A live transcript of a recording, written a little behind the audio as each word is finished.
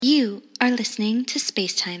You are listening to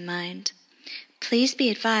Spacetime Mind. Please be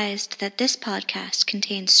advised that this podcast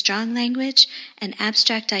contains strong language and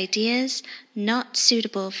abstract ideas not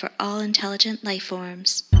suitable for all intelligent life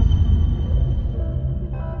forms.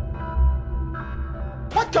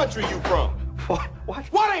 What country you from? What?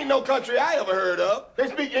 What ain't no country I ever heard of? They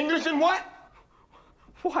speak English and what?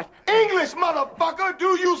 What? English, motherfucker!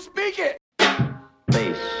 Do you speak it?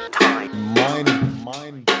 Space time.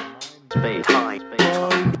 Mind. Space time.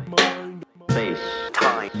 Space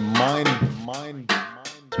time. Mind.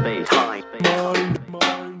 Space time. Space time.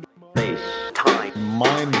 Mind. Space time.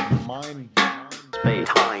 Space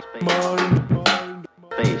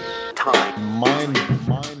time. Mind.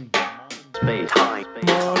 Space time.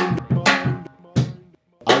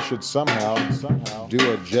 I should somehow do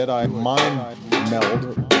a Jedi mind meld.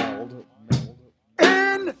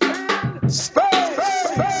 In space!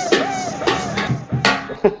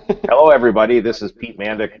 Hello, everybody. This is Pete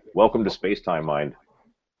Mandic. Welcome to Spacetime Mind.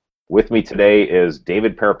 With me today is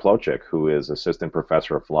David Pereplochik, who is Assistant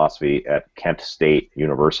Professor of Philosophy at Kent State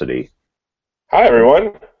University. Hi,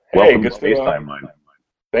 everyone. Welcome Hey, to good to Spacetime Mind.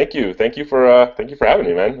 Thank you. Thank you for having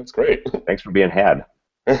me, man. That's great. Thanks for being had.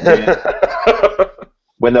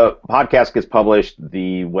 When the podcast gets published,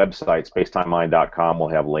 the website, spacetimemind.com, will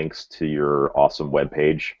have links to your awesome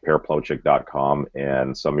webpage, pereplochik.com,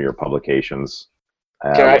 and some of your publications.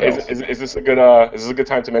 Is this a good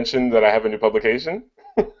time to mention that I have a new publication?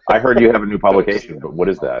 I heard you have a new publication, but what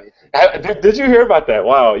is that? Did you hear about that?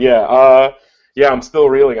 Wow. Yeah. I'm still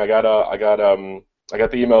reeling. I got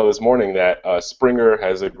the email this morning that Springer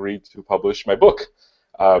has agreed to publish my book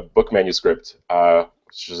manuscript,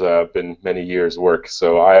 which has been many years' work.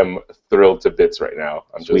 So I am thrilled to bits right now.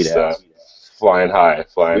 I'm just flying high.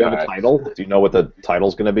 Do you have a title? Do you know what the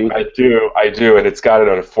title's going to be? I do, and it's got an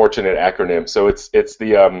unfortunate acronym. So it's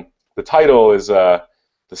the title is The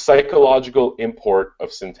Psychological Import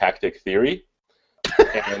of Syntactic Theory.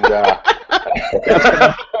 And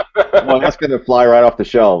well, that's going to fly right off the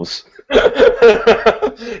shelves.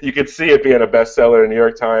 You could see it being a bestseller in New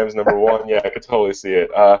York Times, #1. Yeah, I could totally see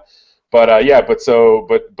it. But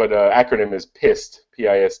acronym is PIST,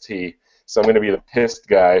 P-I-S-T. So I'm going to be the pissed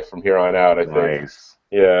guy from here on out, I think. Nice.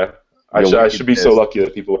 Yeah. I should be so lucky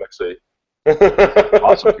that people would actually...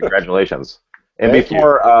 Awesome. Congratulations. And Thank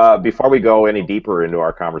before we go any deeper into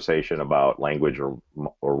our conversation about language or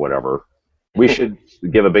whatever, we should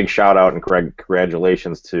give a big shout out and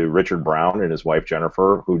congratulations to Richard Brown and his wife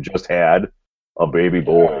Jennifer, who just had a baby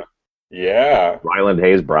boy. Yeah. Ryland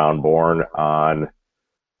Hayes Brown, born on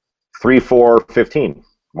 3/4/15,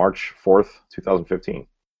 March 4th, 2015.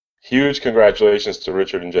 Huge congratulations to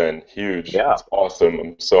Richard and Jen. Huge. Yeah. It's awesome.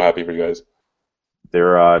 I'm so happy for you guys.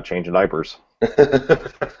 They're changing diapers.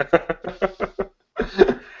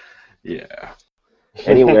 Yeah.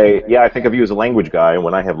 Anyway, yeah, I think of you as a language guy, and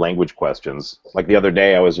when I have language questions, like the other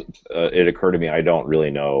day, it occurred to me I don't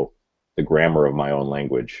really know the grammar of my own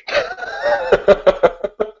language.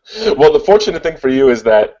 Well, the fortunate thing for you is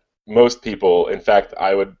that most people, in fact,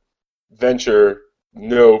 I would venture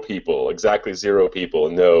no people, exactly 0 people,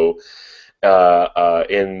 know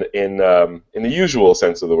in the usual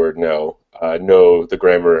sense of the word know the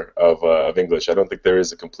grammar of English. I don't think there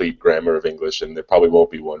is a complete grammar of English, and there probably won't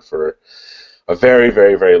be one for a very,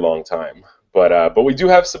 very, very long time. But we do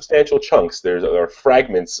have substantial chunks. There are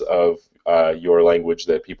fragments of your language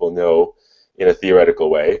that people know in a theoretical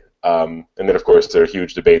way, and then of course there are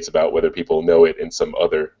huge debates about whether people know it in some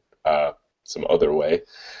other way.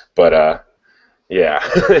 But yeah,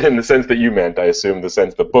 in the sense that you meant, I assume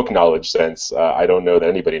the book knowledge sense. I don't know that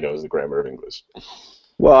anybody knows the grammar of English.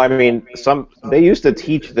 Well, I mean, they used to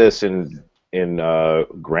teach this in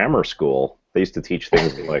grammar school. They used to teach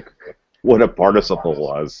things like what a participle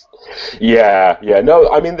was. Yeah.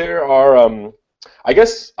 No, I mean there are. I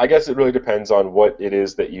guess it really depends on what it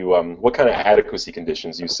is that you what kind of adequacy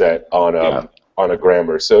conditions you set on a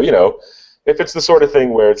grammar. So if it's the sort of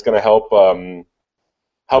thing where it's going to help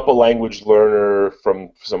a language learner from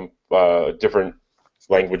some different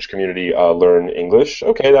language community learn English,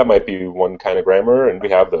 okay, that might be one kind of grammar, and we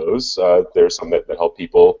have those. There's some that help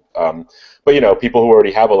people, but people who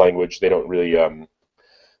already have a language, they don't really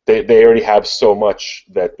they already have so much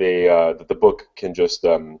that that the book can just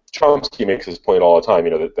Chomsky makes this point all the time,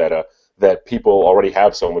 that people already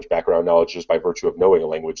have so much background knowledge just by virtue of knowing a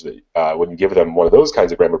language that when you give them one of those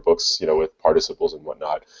kinds of grammar books, with participles and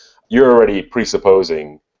whatnot, you're already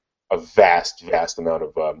presupposing a vast amount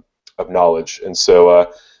of knowledge, and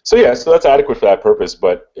so that's adequate for that purpose.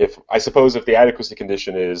 But if the adequacy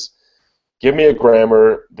condition is give me a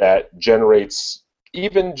grammar that generates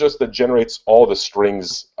all the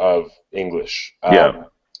strings of English,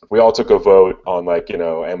 we all took a vote on like,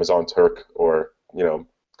 Amazon Turk or,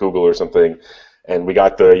 Google or something, and we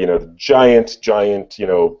got the, the giant,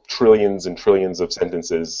 trillions and trillions of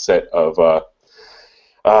sentences set of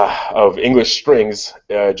English strings.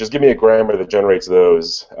 Just give me a grammar that generates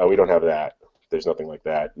those. We don't have that. There's nothing like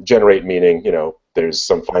that. Generate meaning, there's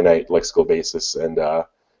some finite lexical basis and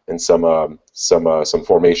some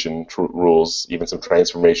formation rules, even some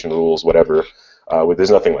transformation rules, whatever. There's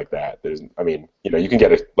nothing like that. You can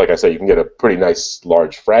get like I said, you can get a pretty nice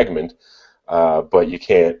large fragment, but you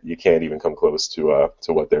can't even come close to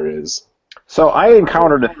what there is. So I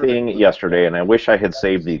encountered a thing yesterday, and I wish I had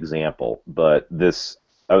saved the example, but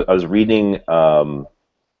I was reading an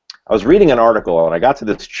article, and I got to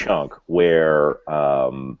this chunk where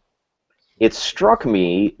it struck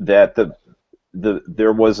me that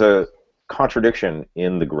there was a contradiction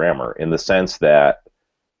in the grammar, in the sense that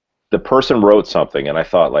the person wrote something, and I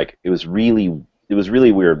thought like it was really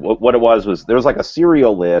weird. What it was there was like a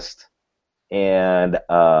serial list, and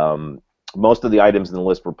most of the items in the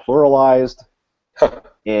list were pluralized.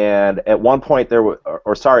 And at one point there were,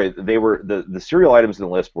 the serial items in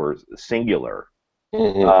the list were singular.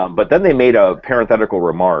 Mm-hmm. But then they made a parenthetical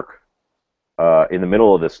remark in the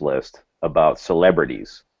middle of this list about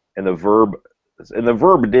celebrities, and the verb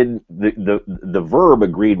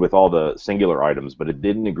agreed with all the singular items, but it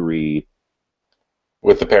didn't agree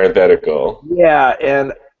with the parenthetical. Yeah,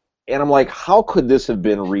 and I'm like, how could this have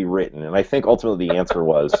been rewritten? And I think ultimately the answer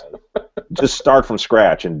was just start from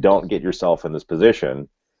scratch and don't get yourself in this position.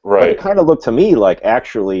 Right. But it kind of looked to me like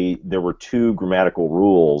actually there were two grammatical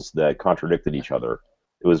rules that contradicted each other.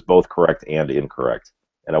 It was both correct and incorrect.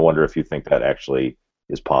 And I wonder if you think that actually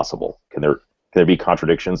is possible. Can there be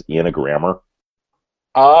contradictions in a grammar?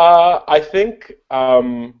 I think.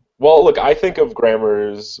 Well, look, I think of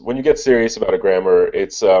grammars. When you get serious about a grammar,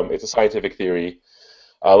 it's a scientific theory.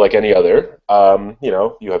 Like any other,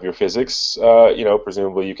 you have your physics.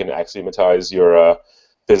 Presumably you can axiomatize your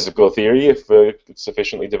physical theory if it's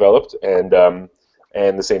sufficiently developed, and the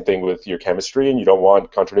same thing with your chemistry. And you don't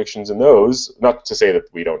want contradictions in those. Not to say that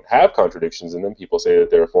we don't have contradictions in them. People say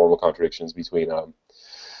that there are formal contradictions between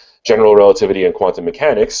general relativity and quantum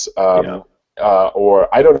mechanics.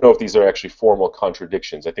 Or I don't know if these are actually formal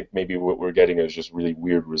contradictions. I think maybe what we're getting is just really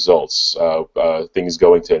weird results, things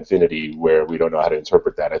going to infinity where we don't know how to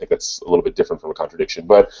interpret that. I think that's a little bit different from a contradiction.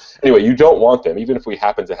 But anyway, you don't want them. Even if we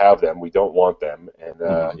happen to have them, we don't want them. And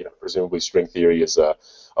presumably string theory is a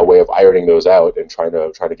way of ironing those out and trying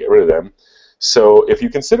to get rid of them. So if you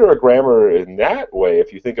consider a grammar in that way,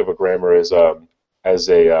 if you think of a grammar as a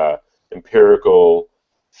empirical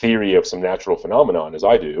theory of some natural phenomenon, as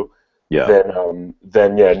I do, then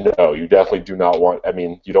no, you definitely do not want. I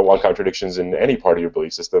mean, you don't want contradictions in any part of your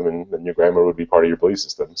belief system, and then your grammar would be part of your belief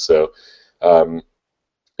system. So, we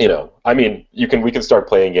can start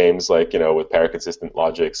playing games like with paraconsistent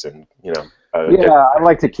logics, and I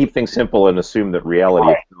like to keep things simple and assume that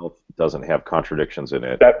reality itself doesn't have contradictions in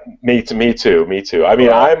it. Me too. I mean,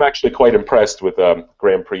 I'm actually quite impressed with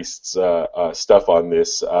Graham Priest's stuff on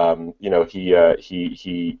this.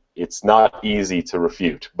 It's not easy to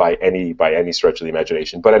refute by any stretch of the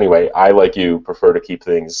imagination. But anyway, I, like you, prefer to keep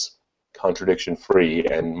things contradiction-free,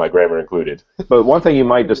 and my grammar included. But one thing you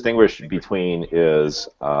might distinguish between is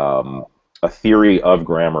a theory of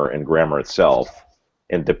grammar and grammar itself.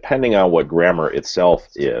 And depending on what grammar itself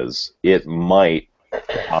is, it might be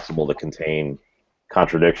possible to contain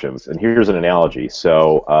contradictions. And here's an analogy.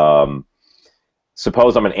 So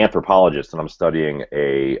suppose I'm an anthropologist and I'm studying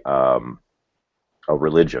a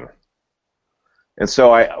religion. And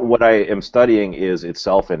so what I am studying is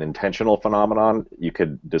itself an intentional phenomenon. You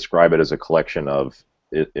could describe it as a collection of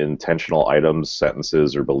intentional items,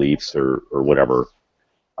 sentences, or beliefs, or whatever.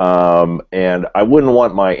 And I wouldn't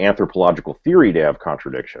want my anthropological theory to have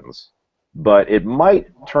contradictions, but it might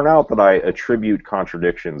turn out that I attribute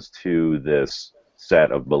contradictions to this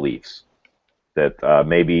set of beliefs. That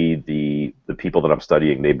maybe the people that I'm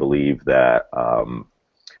studying, they believe that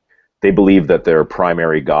their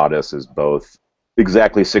primary goddess is both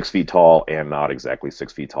exactly 6 feet tall and not exactly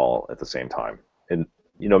 6 feet tall at the same time. And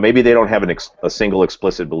maybe they don't have a single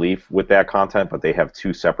explicit belief with that content, but they have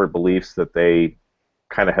two separate beliefs that they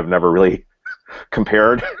kind of have never really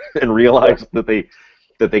compared and realized that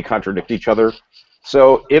they contradict each other.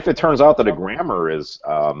 So if it turns out that a grammar is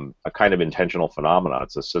a kind of intentional phenomenon,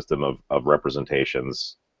 it's a system of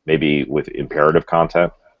representations, maybe with imperative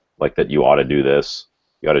content, like that you ought to do this,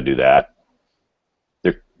 you ought to do that,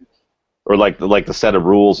 or like the set of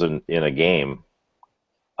rules in a game.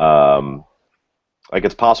 Like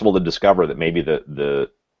it's possible to discover that maybe a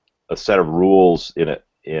set of rules in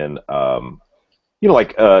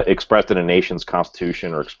like expressed in a nation's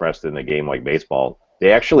constitution or expressed in a game like baseball,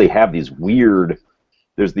 they actually have these weird.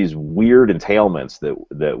 There's these weird entailments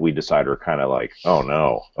that we decide are kind of like, oh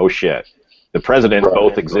no, oh shit, the president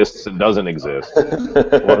both exists and doesn't exist.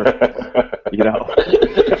 Or,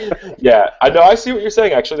 Yeah, I know. I see what you're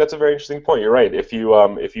saying. Actually, that's a very interesting point. You're right. If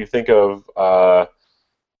you think of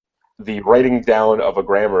the writing down of a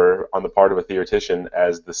grammar on the part of a theoretician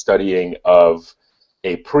as the studying of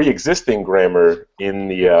a pre-existing grammar in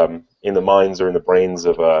the minds or in the brains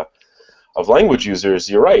of language users,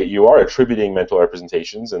 you're right. You are attributing mental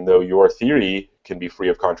representations, and though your theory can be free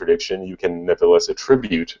of contradiction, you can nevertheless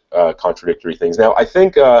attribute contradictory things. Now, I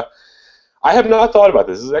think I have not thought about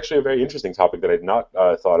this. This is actually a very interesting topic that I've not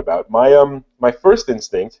thought about. My first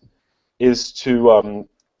instinct is to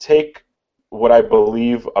take what I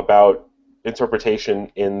believe about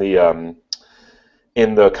interpretation in the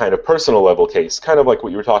kind of personal level case, kind of like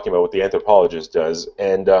what you were talking about, what the anthropologist does,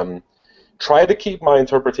 and try to keep my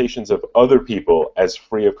interpretations of other people as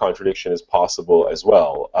free of contradiction as possible as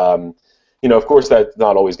well. Of course, that's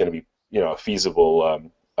not always going to be a feasible.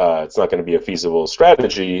 It's not going to be a feasible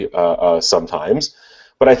strategy sometimes,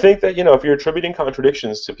 but I think that if you're attributing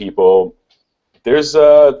contradictions to people, there's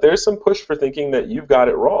some push for thinking that you've got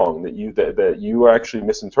it wrong, that you are actually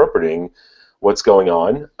misinterpreting what's going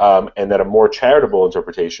on, and that a more charitable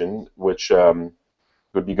interpretation, which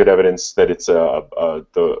would be good evidence that it's a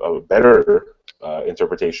better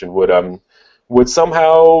interpretation, would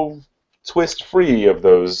somehow twist free of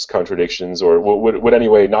those contradictions, or would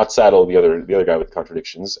anyway not saddle the other guy with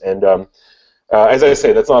contradictions. And as I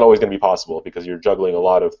say, that's not always going to be possible because you're juggling a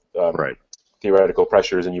lot of theoretical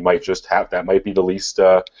pressures, and you might just have that might be the least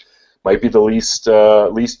bad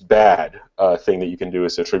thing that you can do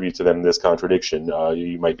is to attribute to them this contradiction.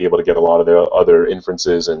 You might be able to get a lot of their other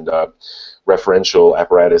inferences and referential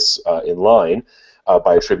apparatus in line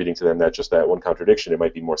by attributing to them that one contradiction. It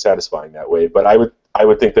might be more satisfying that way. But I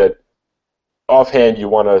would think that offhand you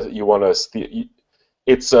want to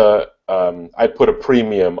it's I'd put a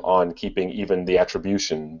premium on keeping even the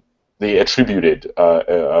attributed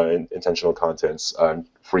intentional contents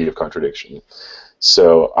free of contradiction.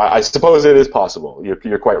 So I suppose it is possible.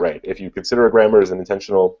 You're quite right. If you consider a grammar as an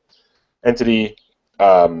intentional entity,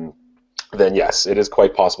 then yes, it is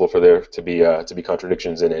quite possible for there to be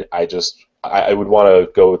contradictions in it. I would want to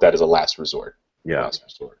go with that as a last resort. Yeah, last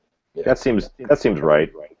resort. Yeah. That seems right.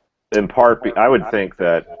 In part, I would think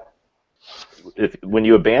that if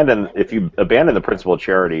you abandon the principle of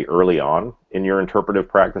charity early on in your interpretive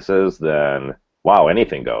practices, then wow,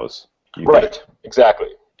 anything goes. Exactly.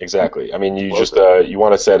 I mean, you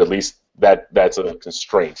want to set at least that's a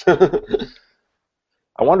constraint.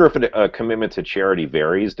 I wonder if a commitment to charity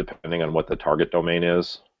varies depending on what the target domain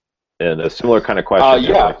is. And a similar kind of question,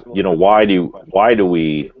 why do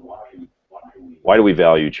we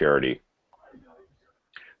value charity?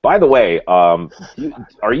 By the way,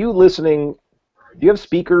 are you listening? Do you have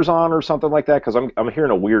speakers on or something like that? Because I'm hearing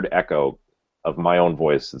a weird echo of my own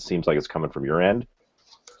voice. It seems like it's coming from your end.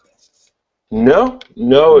 No,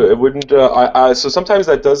 it wouldn't. So sometimes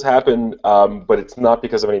that does happen, but it's not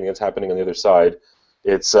because of anything that's happening on the other side.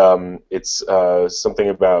 It's something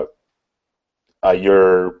about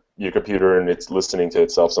your computer and it's listening to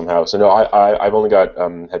itself somehow. So no, I've only got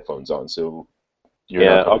headphones on. So you're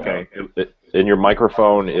not okay. And your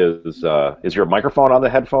microphone is your microphone on the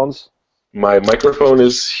headphones? My microphone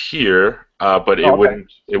is here, but it wouldn't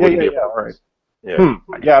be. Yeah, all right. Yeah.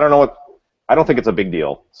 Yeah, I don't know I don't think it's a big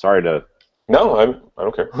deal. Sorry to. No, I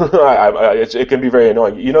don't care. It can be very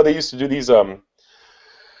annoying. They used to do these. The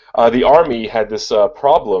Army had this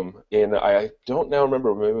problem in, I don't now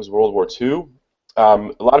remember, maybe it was World War II.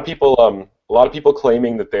 A lot of people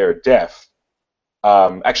claiming that they're deaf.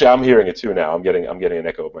 Actually, I'm hearing it too now. I'm getting an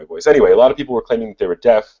echo of my voice. Anyway, a lot of people were claiming that they were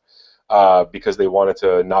deaf because they wanted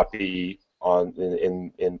to not be on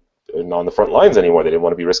the front lines anymore. They didn't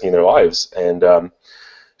want to be risking their lives, and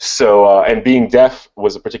and being deaf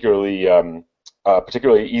was a particularly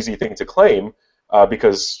easy thing to claim.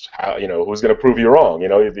 Because who's going to prove you wrong?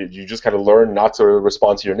 You just kind of learn not to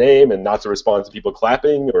respond to your name and not to respond to people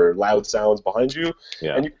clapping or loud sounds behind you,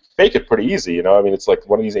 and you fake it pretty easy. I mean, it's like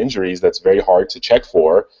one of these injuries that's very hard to check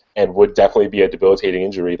for and would definitely be a debilitating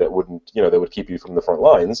injury that wouldn't, that would keep you from the front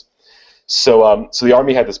lines. So the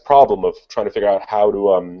Army had this problem of trying to figure out how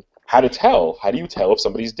do you tell if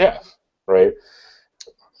somebody's deaf, right?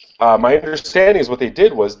 My understanding is what they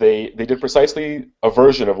did was they did precisely a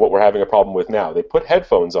version of what we're having a problem with now. They put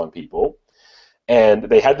headphones on people, and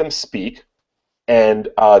they had them speak, and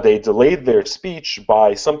they delayed their speech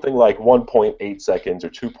by something like 1.8 seconds or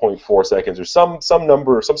 2.4 seconds or some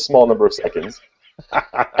small number of seconds.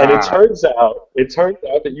 And it turns out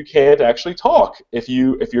that you can't actually talk if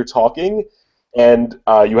you're talking, and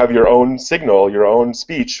you have your own signal, your own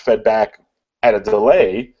speech fed back at a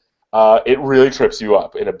delay. It really trips you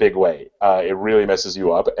up in a big way. It really messes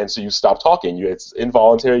you up, and so you stop talking. It's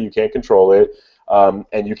involuntary. You can't control it,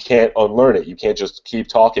 and you can't unlearn it. You can't just keep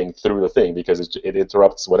talking through the thing because it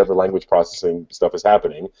interrupts whatever language processing stuff is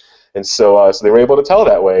happening. And so they were able to tell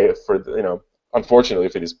that way for unfortunately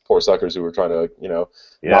for these poor suckers who were trying to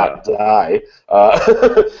not die.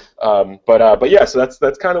 But yeah, so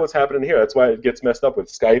that's kind of what's happening here. That's why it gets messed up with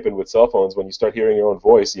Skype and with cell phones. When you start hearing your own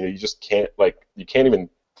voice, you just can't even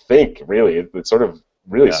think, really. It sort of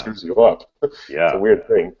really screws you up. Yeah. It's a weird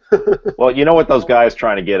thing. Well, you know what those guys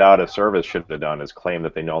trying to get out of service should have done is claim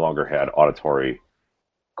that they no longer had auditory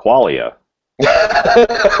qualia.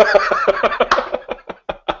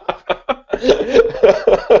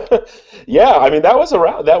 Yeah, I mean that was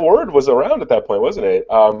around. That word was around at that point, wasn't it?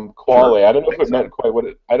 Quale. I don't know if it meant quite what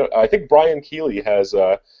it. I think Brian Keeley has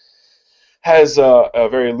a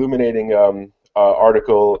very illuminating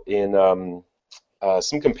article in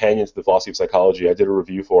some companion to the philosophy of psychology. I did a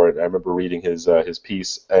review for it. I remember reading his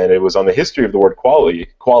piece, and it was on the history of the word quale.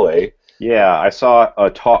 Yeah, I saw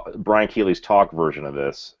Brian Keeley's talk version of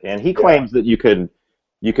this, and he claims that you could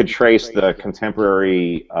trace the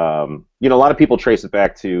contemporary. A lot of people trace it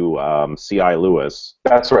back to C.I. Lewis.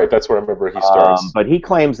 That's right. That's where I remember he starts. But he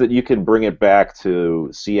claims that you can bring it back to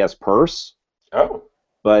C.S. Peirce. Oh.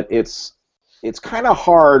 But it's kind of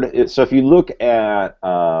hard. So if you look at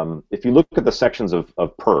the sections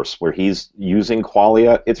of Peirce where he's using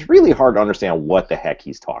qualia, it's really hard to understand what the heck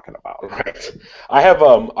he's talking about. Right. I have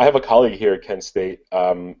a colleague here at Kent State,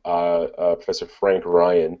 Professor Frank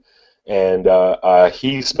Ryan, and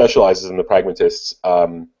he specializes in the pragmatists.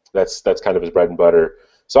 That's kind of his bread and butter.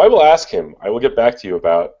 So I will ask him. I will get back to you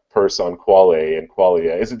about Peirce on quale and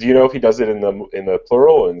qualia. Do you know if he does it in the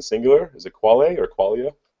plural or in the singular? Is it quale or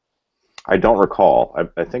qualia? I don't recall.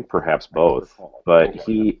 I think perhaps both. But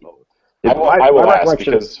he. I will ask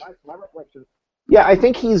because. Yeah, I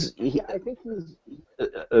think he's.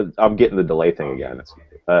 I'm getting the delay thing again.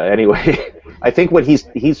 Anyway, I think what he's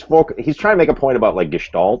trying to make a point about like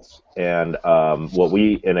gestalts and what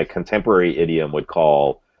we in a contemporary idiom would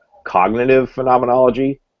call cognitive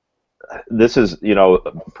phenomenology. This is,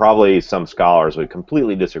 probably some scholars would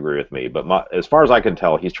completely disagree with me, but as far as I can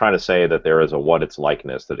tell, he's trying to say that there is a what-its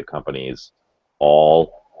likeness that accompanies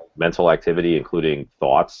all mental activity, including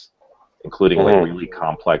thoughts, including like really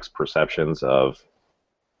complex perceptions of,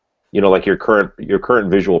 like your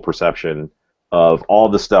current visual perception of all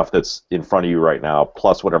the stuff that's in front of you right now,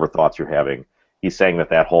 plus whatever thoughts you're having. He's saying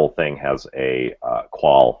that whole thing has a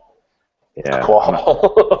qual. Yeah. Qual.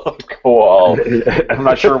 I'm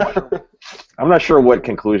not sure what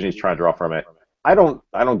conclusion he's trying to draw from it. I don't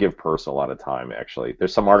give Peirce a lot of time, actually.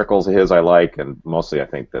 There's some articles of his I like, and mostly I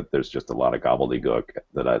think that there's just a lot of gobbledygook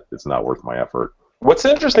that it's not worth my effort. What's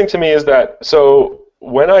interesting to me is that, so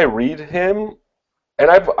when I read him, and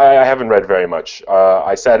I haven't read very much.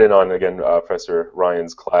 I sat in on, again, Professor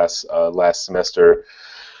Ryan's class last semester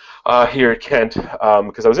here at Kent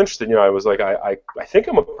because I was interested. I was like, I think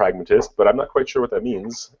I'm a pragmatist, but I'm not quite sure what that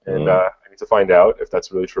means, and I need to find out if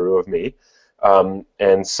that's really true of me.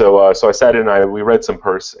 And so I sat in and we read some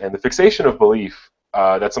Peirce, and the fixation of belief,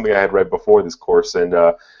 that's something I had read before this course, and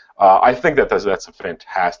I think that's a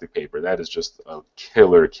fantastic paper. That is just a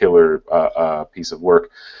killer piece of work.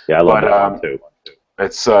 Yeah, I love that one too.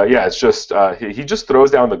 It's it's just he just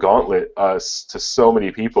throws down the gauntlet to so many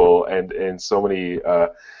people and in so many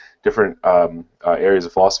different areas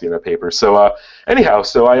of philosophy in that paper. So anyhow,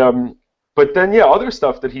 but then other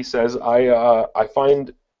stuff that he says I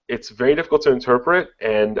find it's very difficult to interpret,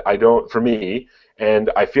 and for me, and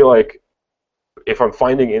I feel like if I'm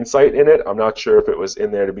finding insight in it, I'm not sure if it was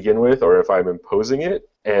in there to begin with or if I'm imposing it.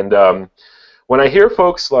 And when I hear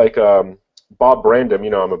folks like Bob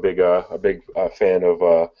Brandom, I'm a big fan of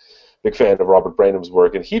Robert Brandom's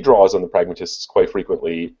work, and he draws on the pragmatists quite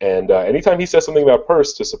frequently. And anytime he says something about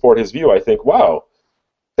Peirce to support his view, I think, wow,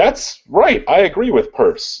 that's right. I agree with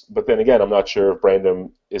Peirce. But then again, I'm not sure if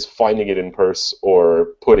Brandom is finding it in Peirce or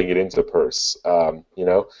putting it into Peirce.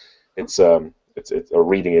 It's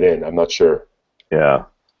reading it in. I'm not sure. Yeah.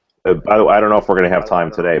 By the way, I don't know if we're going to have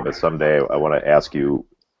time today, but someday I want to ask you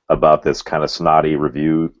about this kind of snotty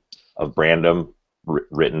review of Brandom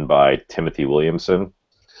written by Timothy Williamson.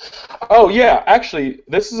 Oh yeah, actually,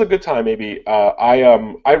 this is a good time. Maybe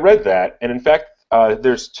I read that, and in fact,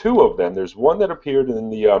 there's two of them. There's one that appeared in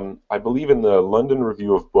the I believe in the London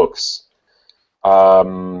Review of Books.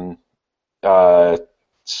 Probably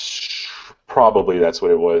that's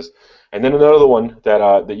what it was. And then another one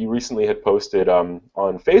that you recently had posted on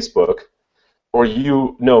Facebook, or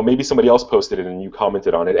maybe somebody else posted it and you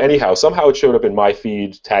commented on it. Anyhow, somehow it showed up in my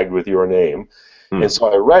feed tagged with your name. And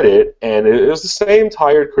so I read it, and it was the same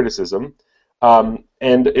tired criticism. And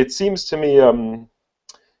it seems to me,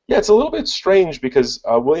 it's a little bit strange because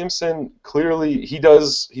Williamson clearly,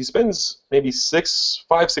 he spends maybe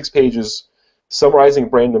 5-6 pages summarizing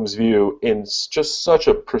Brandam's view in just such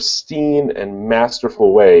a pristine and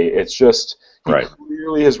masterful way. It's just, he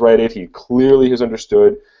clearly has read it, he clearly has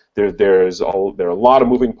understood. There are a lot of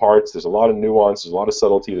moving parts, there's a lot of nuance, there's a lot of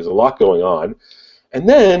subtlety, there's a lot going on. And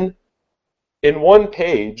then, in one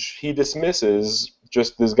page, he dismisses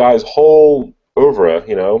just this guy's whole oeuvre, I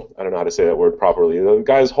don't know how to say that word properly, the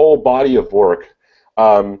guy's whole body of work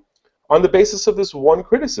on the basis of this one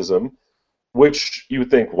criticism, which you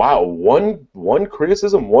would think, wow, one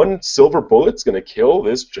criticism, one silver bullet's going to kill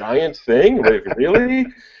this giant thing? Really?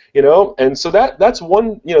 And so that's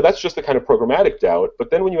one, that's just the kind of programmatic doubt.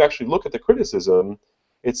 But then when you actually look at the criticism,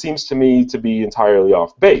 it seems to me to be entirely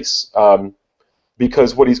off base.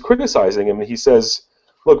 Because what he's criticizing, he says,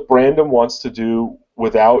 look, Brandam wants to do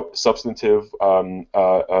without a substantive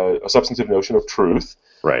notion of truth.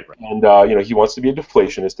 Right. And he wants to be a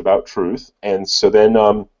deflationist about truth. And so then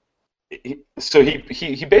he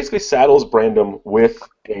basically saddles Brandam with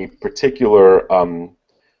a particular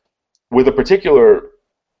with a particular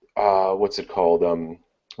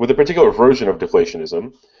version of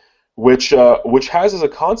deflationism, which has as a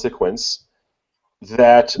consequence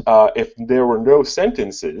that if there were no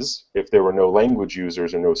sentences, if there were no language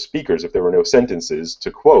users or no speakers, if there were no sentences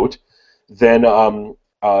to quote, then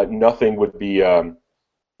nothing would be.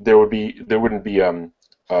 There wouldn't be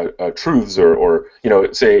truths or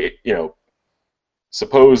say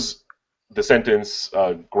suppose the sentence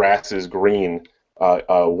grass is green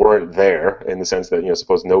weren't there, in the sense that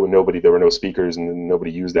suppose there were no speakers and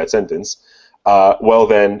nobody used that sentence. Well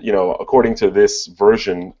then, according to this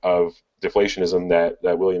version of deflationism that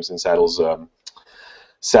Williamson saddles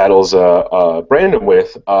Brandam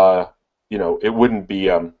with, it wouldn't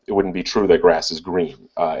be true that grass is green,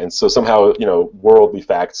 and so somehow worldly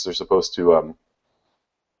facts are supposed to.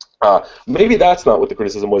 Maybe that's not what the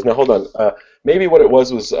criticism was. Now hold on. Maybe what it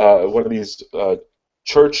was one of these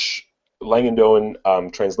church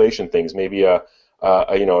Langendoan translation things. Maybe a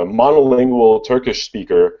monolingual Turkish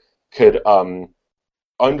speaker could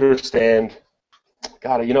understand.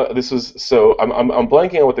 God, this was so. I'm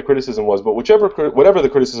blanking on what the criticism was, but whatever the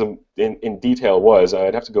criticism in detail was,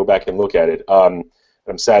 I'd have to go back and look at it. I'm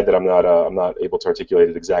sad that I'm not able to articulate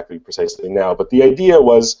it exactly precisely now. But the idea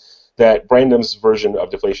was that Brandam's version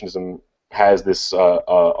of deflationism has this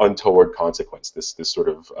untoward consequence, this sort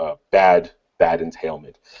of bad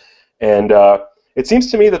entailment, and it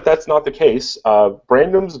seems to me that that's not the case.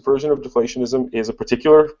 Brandam's version of deflationism is a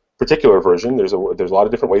particular version. There's a lot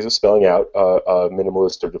of different ways of spelling out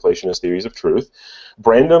minimalist or deflationist theories of truth.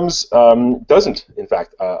 Brandam's doesn't, in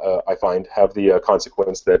fact, I find, have the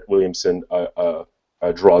consequence that Williamson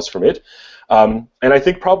draws from it. And I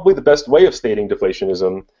think probably the best way of stating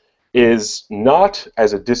deflationism is not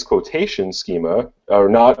as a disquotation schema, or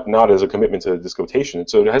not as a commitment to disquotation.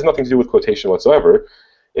 So it has nothing to do with quotation whatsoever.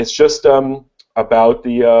 It's just about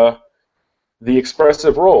the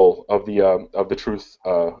expressive role of the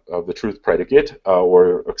truth predicate,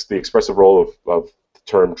 or the expressive role of the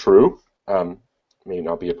term true. May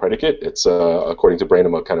not be a predicate. It's according to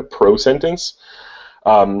Brandam a kind of pro-sentence,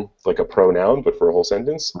 like a pronoun, but for a whole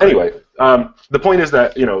sentence. Anyway, the point is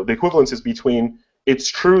that the equivalence is between it's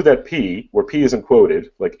true that P, where P isn't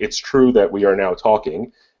quoted, like it's true that we are now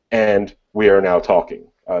talking, and we are now talking.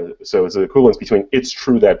 So it's an equivalence between it's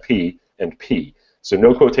true that P and P. So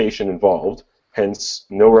no quotation involved, hence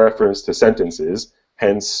no reference to sentences,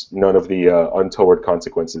 hence none of the untoward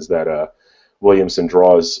consequences that Williamson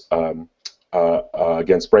draws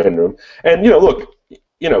against Brandam. And look,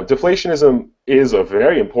 deflationism is a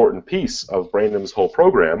very important piece of Brandam's whole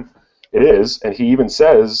program. It is, and he even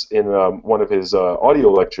says in one of his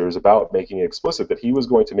audio lectures about making it explicit that he was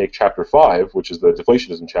going to make Chapter 5, which is the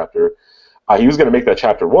deflationism chapter, he was going to make that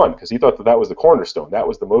Chapter 1 because he thought that was the cornerstone. That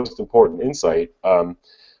was the most important insight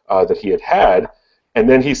that he had. And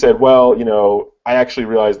then he said, well, I actually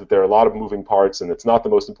realized that there are a lot of moving parts and it's not the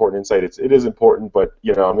most important insight. It is important, but,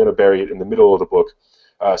 I'm going to bury it in the middle of the book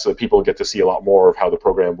so that people get to see a lot more of how the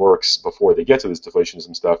program works before they get to this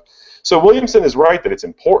deflationism stuff. So Williamson is right that it's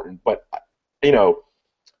important, but,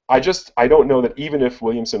 I don't know that even if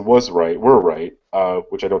Williamson were right,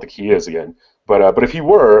 which I don't think he is again, but if he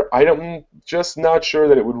were, I'm just not sure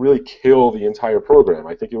that it would really kill the entire program.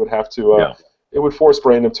 I think it would have to, it would force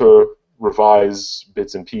Brandam to revise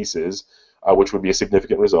bits and pieces, which would be a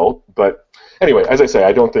significant result. But anyway, as I say,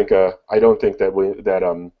 I don't think that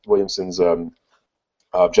Williamson's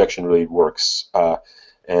objection really works.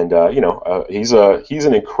 He's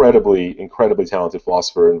an incredibly talented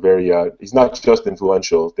philosopher, and he's not just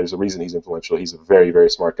influential. There's a reason he's influential. He's a very, very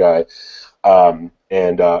smart guy, I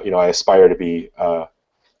aspire to be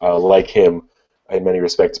like him in many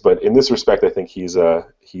respects. But in this respect, I think he's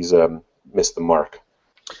missed the mark.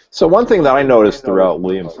 So one thing that I noticed throughout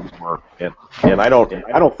Williamson's work, and I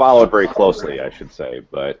don't follow it very closely, I should say,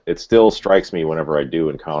 but it still strikes me whenever I do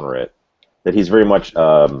encounter it, that he's very much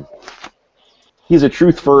he's a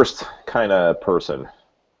truth first kind of person.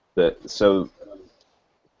 Like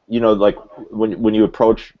when you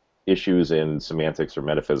approach issues in semantics or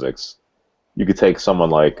metaphysics, you could take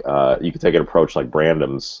an approach like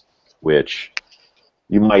Brandam's, which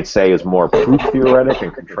you might say is more proof theoretic,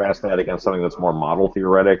 and contrast that against something that's more model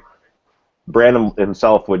theoretic. Brandam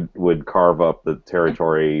himself would carve up the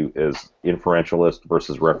territory as inferentialist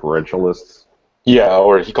versus referentialist. Yeah,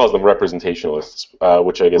 or he calls them representationalists,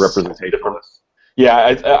 which I guess representationalists.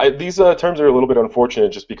 Yeah, these terms are a little bit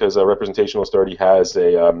unfortunate just because representationalist already has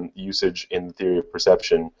a usage in the theory of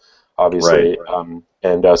perception, obviously.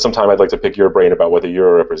 Right. Sometime I'd like to pick your brain about whether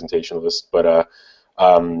you're a representationalist, but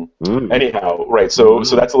anyhow, right? So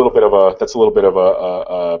that's a little bit of a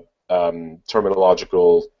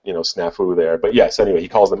terminological snafu there. But yes, anyway, he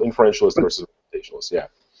calls them inferentialist versus representationalist. Yeah.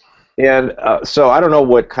 And so I don't know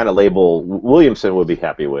what kind of label Williamson would be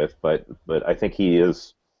happy with, but I think he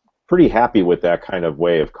is pretty happy with that kind of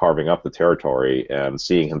way of carving up the territory and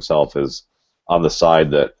seeing himself as on the side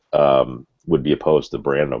that would be opposed to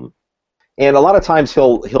Brandam. And a lot of times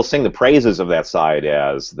he'll sing the praises of that side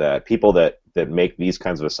as that people that make these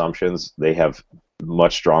kinds of assumptions, they have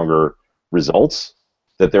much stronger results,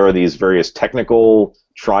 that there are these various technical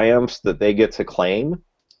triumphs that they get to claim.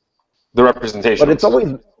 The representation. But it's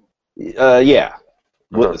always, yeah.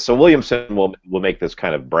 So Williamson will make this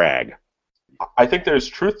kind of brag. I think there's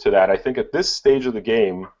truth to that. I think at this stage of the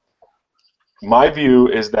game, my view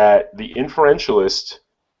is that the inferentialist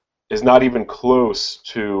is not even close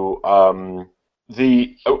to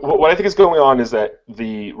what I think is going on is that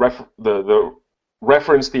the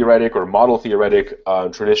reference theoretic or model theoretic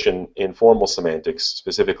tradition in formal semantics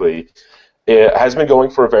specifically has been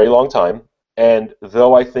going for a very long time. And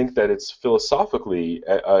though I think that its philosophical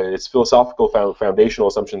foundational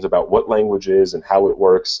assumptions about what language is and how it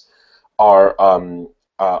works are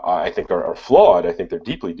I think are flawed. I think they're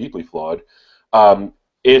deeply, deeply flawed.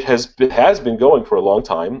 It has been going for a long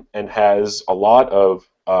time and has a lot of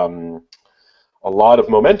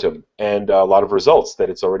momentum and a lot of results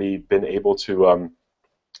that it's already been able to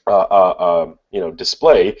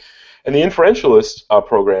display. And the inferentialist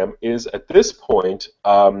program is at this point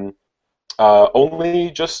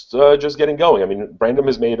only just getting going. I mean, Brandam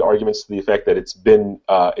has made arguments to the effect that it's been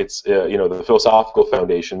the philosophical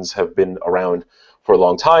foundations have been around for a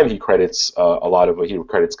long time. He credits he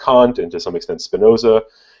credits Kant and to some extent Spinoza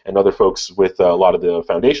and other folks with a lot of the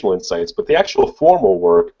foundational insights, but the actual formal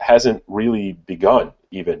work hasn't really begun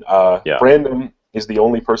even. Brandam is the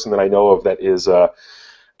only person that I know of that is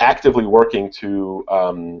actively working to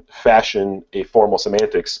fashion a formal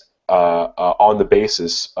semantics on the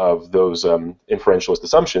basis of those inferentialist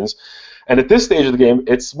assumptions. And at this stage of the game,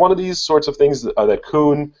 it's one of these sorts of things that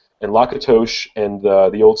Kuhn and Lakatos and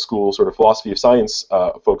the old school sort of philosophy of science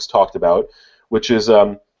folks talked about, which is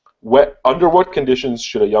under what conditions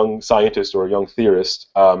should a young scientist or a young theorist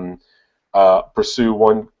pursue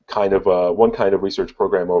one kind of research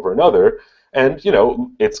program over another. And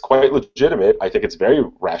it's quite legitimate. I think it's very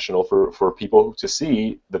rational for people to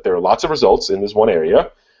see that there are lots of results in this one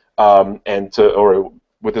area, or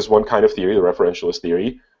with this one kind of theory, the referentialist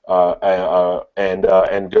theory,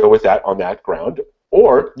 and go with that on that ground.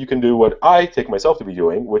 Or you can do what I take myself to be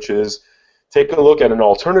doing, which is take a look at an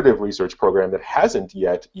alternative research program that hasn't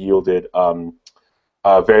yet yielded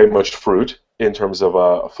very much fruit in terms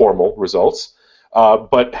of formal results,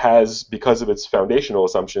 but has, because of its foundational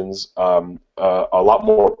assumptions, a lot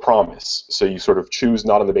more promise. So you sort of choose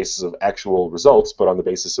not on the basis of actual results, but on the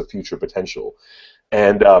basis of future potential.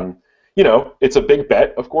 And it's a big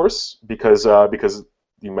bet, of course, because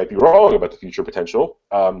you might be wrong about the future potential.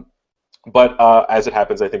 But as it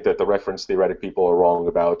happens, I think that the reference theoretic people are wrong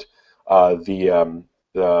about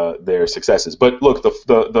their successes. But look,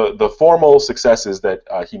 the formal successes that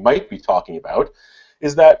he might be talking about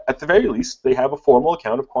is that at the very least they have a formal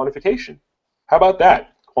account of quantification. How about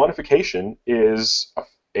that? Quantification is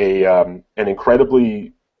an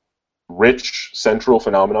incredibly rich central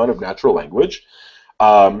phenomenon of natural language,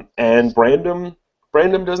 and Brandam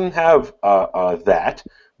Brandom doesn't have that.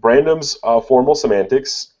 Brandom's formal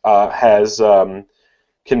semantics can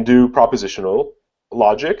do propositional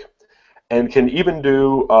logic, and can even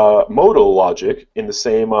do modal logic in the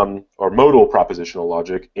same, or modal propositional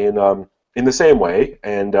logic in the same way,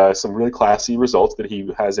 and some really classy results that he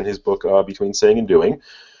has in his book Between Saying and Doing.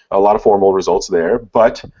 A lot of formal results there,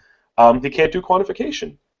 but he can't do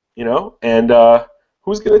quantification, And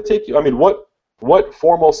who's going to take you? I mean, what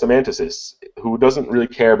formal semanticist who doesn't really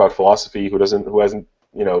care about philosophy, who doesn't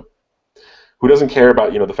care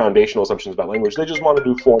about the foundational assumptions about language? They just want to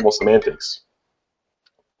do formal semantics.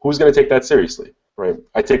 Who's going to take that seriously, right?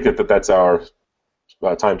 I take it that's our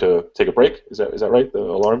time to take a break. Is that right? The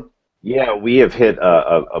alarm? Yeah, we have hit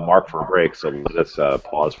a mark for a break, so let's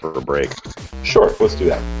pause for a break. Sure, let's do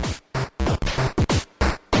that.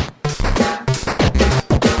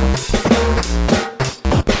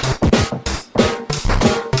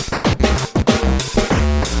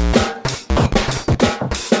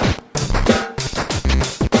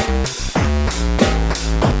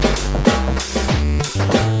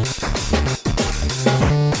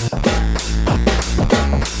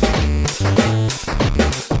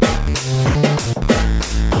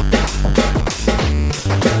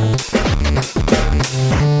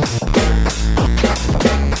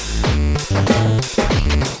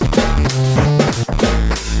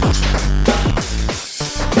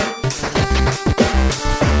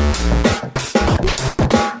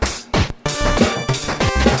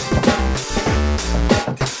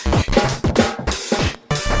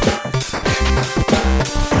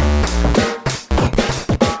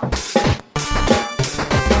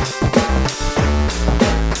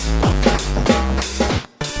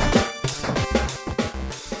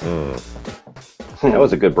 That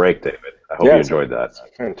was a good break, David. I hope you enjoyed that.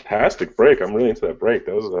 Fantastic break. I'm really into that break.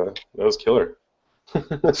 That was killer.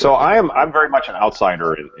 So I'm very much an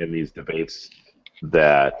outsider in these debates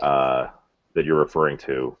that you're referring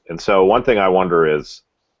to. And so one thing I wonder is,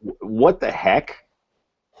 what the heck?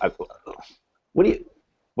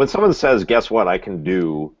 When someone says, "Guess what? I could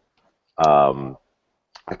do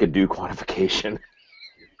quantification."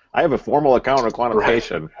 I have a formal account of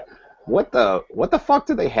quantification. Right. What the fuck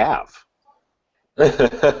do they have? They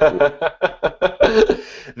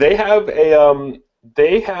have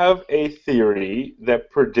a theory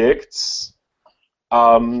that predicts.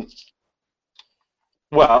 Well,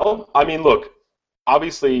 I mean, look.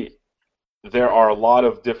 Obviously, there are a lot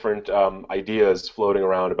of different ideas floating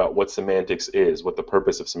around about what semantics is, what the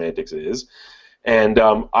purpose of semantics is, and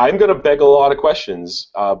I'm going to beg a lot of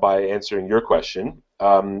questions by answering your question.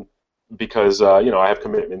 Because I have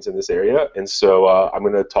commitments in this area, and so I'm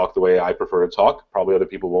going to talk the way I prefer to talk. Probably other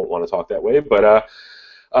people won't want to talk that way, but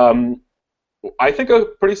I think a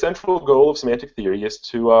pretty central goal of semantic theory is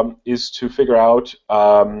to figure out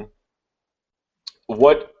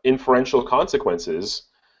what inferential consequences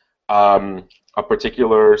a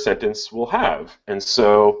particular sentence will have. And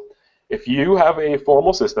so, if you have a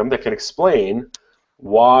formal system that can explain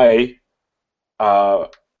why,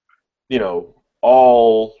 all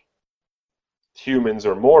humans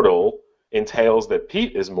are mortal entails that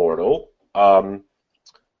Pete is mortal, then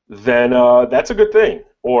that's a good thing.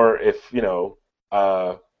 Or if you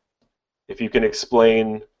can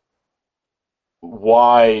explain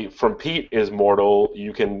why from Pete is mortal,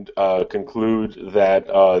 you can conclude that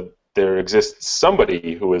there exists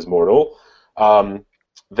somebody who is mortal. Then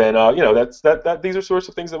these are sorts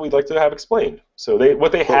of things that we'd like to have explained. So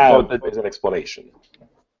what they have is an explanation.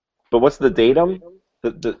 But what's the datum?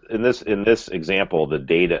 In this example, the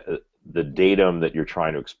datum that you're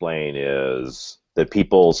trying to explain is that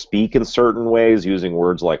people speak in certain ways using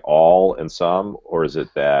words like all and some, or is it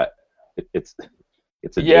that it's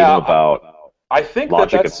a datum about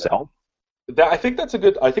logic itself? I think that's a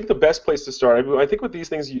good. I think the best place to start. I think with these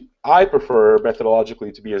things, I prefer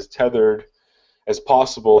methodologically to be as tethered as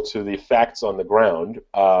possible to the facts on the ground.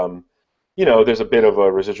 There's a bit of a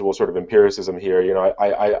residual sort of empiricism here.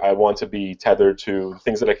 I want to be tethered to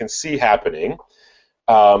things that I can see happening.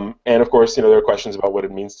 And of course, there are questions about what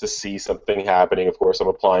it means to see something happening. Of course, I'm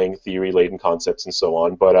applying theory-laden concepts and so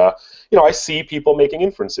on. But, I see people making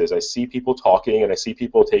inferences. I see people talking, and I see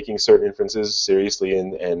people taking certain inferences seriously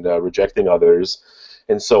and rejecting others,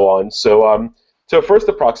 and so on. So, a first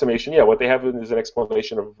approximation, what they have is an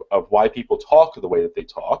explanation of why people talk the way that they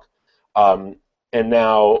talk. And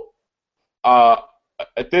now,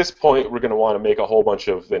 at this point, we're going to want to make a whole bunch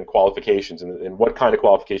of then qualifications, and what kind of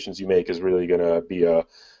qualifications you make is really going to be a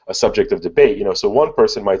subject of debate. So one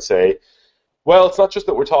person might say, well, it's not just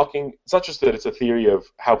that we're talking. It's not just that it's a theory of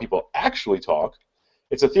how people actually talk.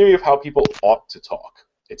 It's a theory of how people ought to talk.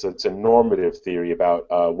 It's a normative theory about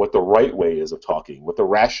what the right way is of talking, what the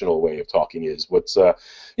rational way of talking is. What's the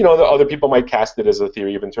other people might cast it as a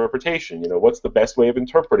theory of interpretation. What's the best way of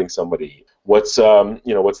interpreting somebody? What's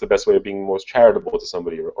what's the best way of being most charitable to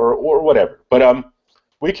somebody, or whatever. But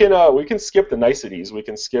we can skip the niceties. We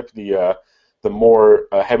can skip the more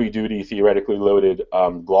heavy-duty, theoretically loaded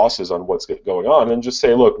glosses on what's going on, and just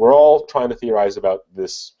say, look, we're all trying to theorize about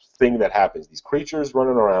this thing that happens. These creatures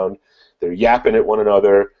running around. They're yapping at one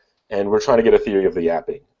another, and we're trying to get a theory of the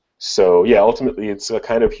yapping. So, yeah, ultimately it's a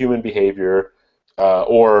kind of human behavior.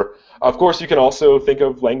 Or, of course, you can also think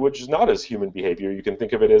of language not as human behavior. You can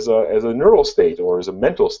think of it as a neural state or as a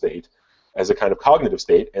mental state, as a kind of cognitive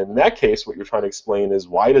state. And in that case, what you're trying to explain is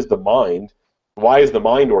why is the mind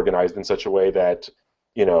organized in such a way that,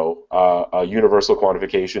 a universal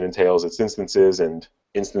quantification entails its instances, and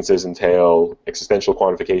instances entail existential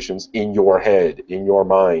quantifications in your head, in your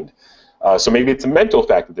mind. So maybe it's a mental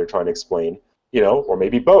fact that they're trying to explain, or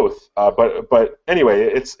maybe both. But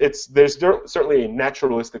anyway, there's certainly a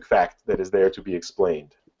naturalistic fact that is there to be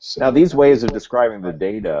explained. So. Now, these ways of describing the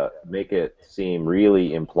data make it seem really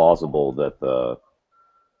implausible that the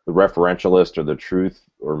referentialist or the truth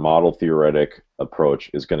or model theoretic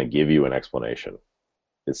approach is going to give you an explanation.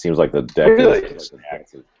 It seems like the deck is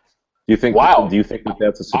active. Do you think? Wow. Do you think that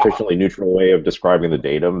that's a sufficiently neutral way of describing the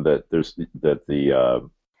datum? That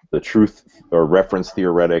the truth or reference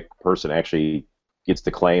theoretic person actually gets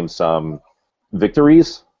to claim some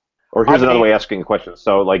victories? Or here's another way of asking a question.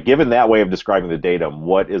 So, given that way of describing the datum,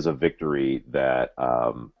 what is a victory that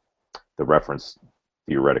the reference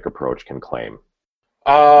theoretic approach can claim?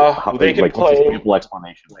 They can claim what's a simple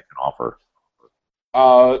explanation they can offer.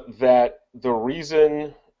 That the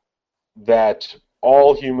reason that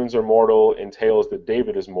all humans are mortal entails that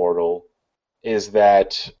David is mortal is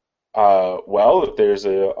that, if there's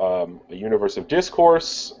a universe of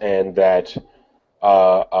discourse, and that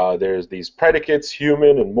there's these predicates,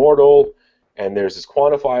 human and mortal, and there's this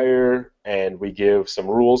quantifier, and we give some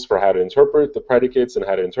rules for how to interpret the predicates and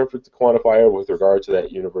how to interpret the quantifier with regard to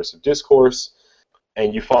that universe of discourse,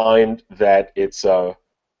 and you find that it's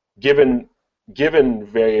given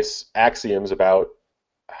various axioms about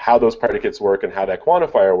how those predicates work and how that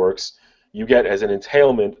quantifier works, you get as an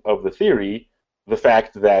entailment of the theory the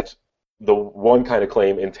fact that the one kind of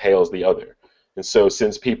claim entails the other. And so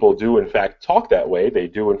since people do in fact talk that way, they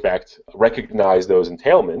do in fact recognize those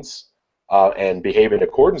entailments and behave in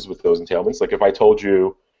accordance with those entailments. Like if I told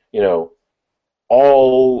you,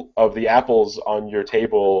 all of the apples on your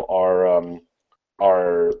table are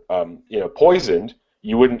poisoned,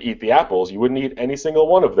 you wouldn't eat the apples, you wouldn't eat any single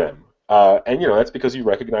one of them. And that's because you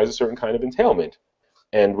recognize a certain kind of entailment.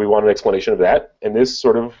 And we want an explanation of that, and this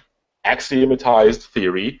sort of axiomatized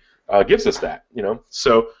theory gives us that.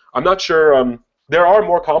 So I'm not sure. There are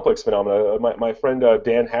more complex phenomena. My friend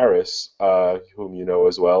Dan Harris, whom you know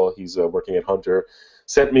as well, he's working at Hunter,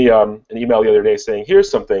 sent me an email the other day saying, here's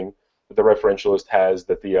something that the referentialist has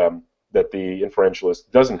that the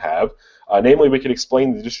inferentialist doesn't have. Namely, we can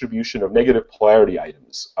explain the distribution of negative polarity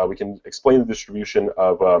items. We can explain the distribution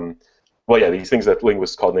of, these things that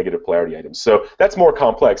linguists call negative polarity items. So that's more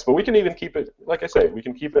complex, but we can even keep it, like I say, we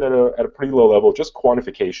can keep it at a pretty low level, just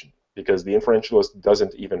quantification, because the inferentialist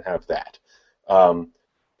doesn't even have that.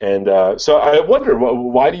 So I wonder,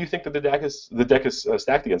 why do you think that the deck is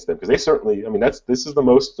stacked against them? Because they certainly, this is the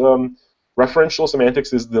most referential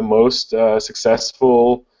semantics is the most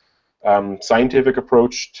successful scientific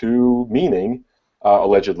approach to meaning,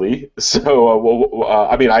 allegedly. So,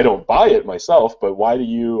 I don't buy it myself, but why do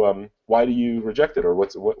you reject it, or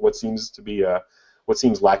what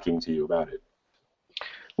seems lacking to you about it?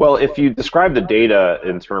 Well, if you describe the data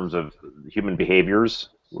in terms of human behaviors,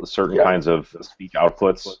 certain kinds of speech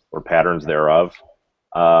outputs or patterns thereof,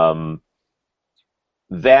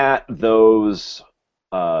 that those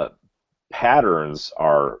patterns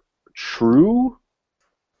are true,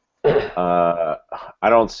 I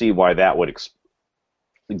don't see why that would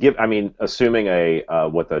assuming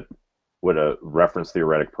what a reference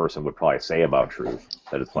theoretic person would probably say about truth,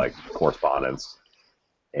 that it's like correspondence,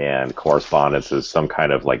 and correspondence is some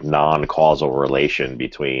kind of non-causal relation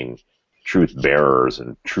between truth bearers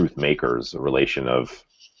and truth makers, a relation of,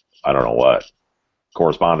 I don't know what,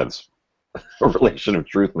 correspondence, a relation of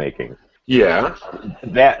truth making. Yeah.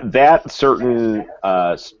 That certain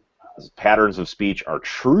patterns of speech are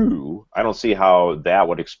true. I don't see how that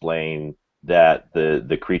would explain that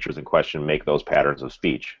the creatures in question make those patterns of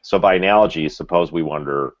speech. So by analogy, suppose we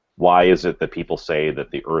wonder, why is it that people say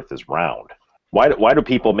that the Earth is round? Why do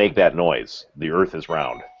people make that noise? The Earth is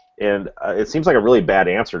round. And it seems like a really bad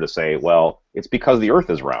answer to say, well, it's because the Earth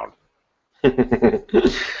is round.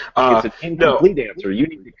 It's an incomplete answer. You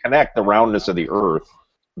need to connect the roundness of the Earth.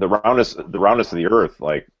 The roundness of the Earth,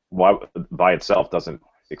 like, why, by itself doesn't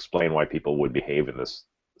explain why people would behave in this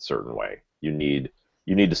certain way. You need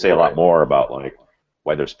to say a lot more about, like,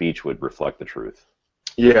 why their speech would reflect the truth.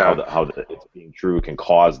 Yeah. How it's being true can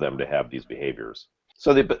cause them to have these behaviors.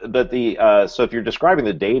 So so if you're describing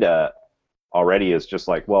the data already as just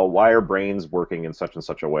like, well, why are brains working in such and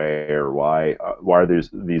such a way, or why are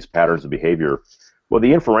these patterns of behavior? Well,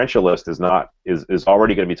 the inferentialist is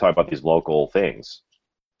already going to be talking about these local things,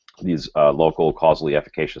 these local causally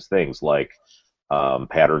efficacious things like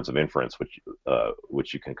patterns of inference,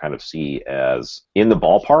 which you can kind of see as in the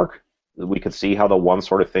ballpark. We could see how the one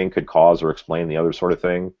sort of thing could cause or explain the other sort of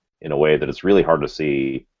thing in a way that it's really hard to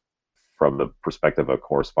see from the perspective of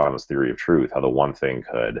correspondence theory of truth, how the one thing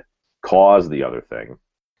could cause the other thing.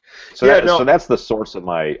 So, so that's the source of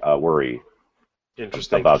my worry.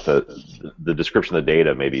 Interesting. About the description of the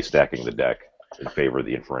data maybe stacking the deck in favor of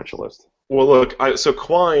the inferentialist. Well, look, so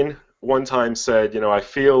Quine one time said, I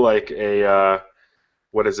feel like a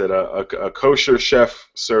kosher chef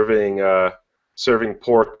serving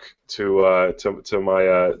pork to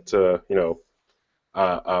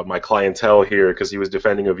my clientele here, because he was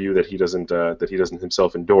defending a view that he doesn't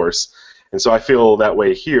himself endorse. And so I feel that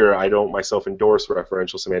way here. I don't myself endorse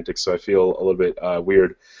referential semantics, so I feel a little bit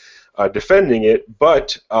weird defending it.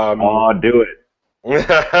 But do it.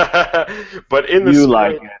 But in the you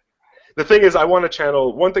like it. The thing is, I want to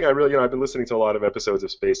channel one thing. I really, I've been listening to a lot of episodes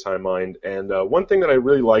of Space Time Mind, and one thing that I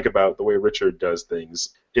really like about the way Richard does things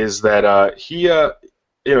is that he,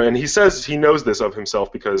 and he says he knows this of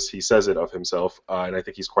himself because he says it of himself, and I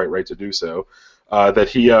think he's quite right to do so. That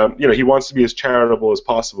he, he wants to be as charitable as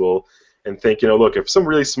possible, and think, look, if some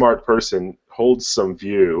really smart person holds some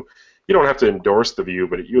view, you don't have to endorse the view,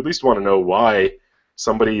 but you at least want to know why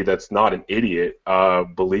somebody that's not an idiot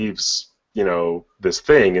believes this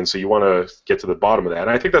thing, and so you want to get to the bottom of that.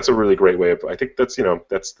 And I think that's a really great way of. I think that's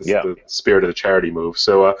the spirit of the charity move.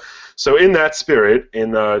 So in that spirit,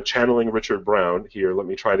 in channeling Richard Brown here, let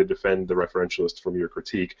me try to defend the referentialist from your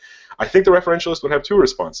critique. I think the referentialist would have two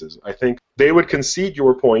responses. I think they would concede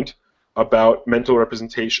your point about mental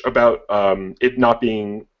representation, about it not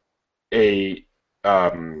being that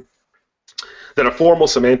a formal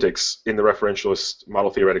semantics in the referentialist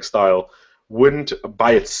model theoretic style wouldn't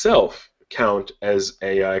by itself count as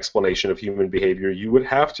a explanation of human behavior. You would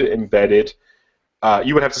have to embed it,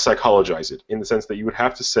 you would have to psychologize it, in the sense that you would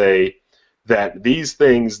have to say that these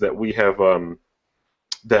things that we have,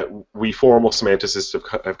 that we formal semanticists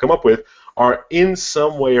have come up with are in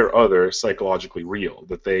some way or other psychologically real,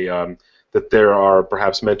 that they that there are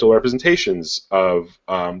perhaps mental representations of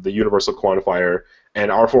the universal quantifier, and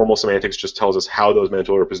our formal semantics just tells us how those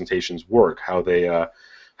mental representations work, how they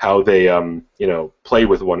play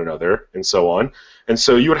with one another, and so on. And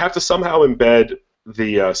so you would have to somehow embed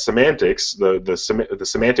the semantics, the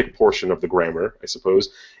semantic portion of the grammar, I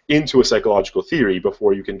suppose, into a psychological theory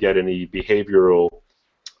before you can get any behavioral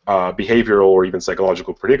or even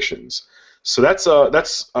psychological predictions. So that's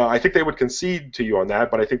I think they would concede to you on that,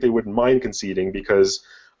 but I think they wouldn't mind conceding, because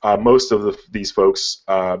most of these folks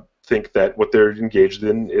think that what they're engaged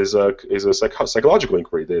in is a psychological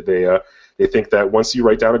inquiry. They think that once you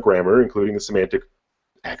write down a grammar, including the semantic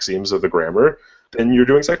axioms of the grammar, then you're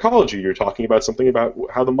doing psychology. You're talking about something about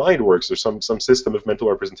how the mind works, or some system of mental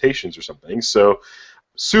representations or something. So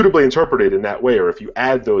suitably interpreted in that way, or if you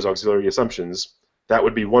add those auxiliary assumptions, that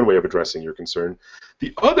would be one way of addressing your concern.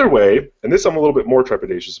 The other way, and this I'm a little bit more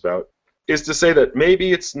trepidatious about, is to say that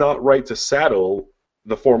maybe it's not right to saddle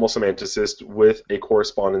the formal semanticist with a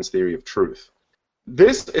correspondence theory of truth.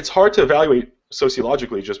 It's hard to evaluate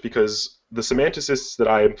sociologically, just because the semanticists that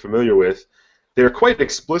I am familiar with, they're quite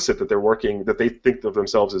explicit that that they think of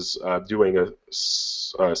themselves as doing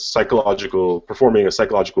performing a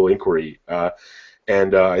psychological inquiry,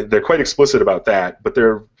 and they're quite explicit about that, but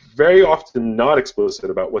they're very often not explicit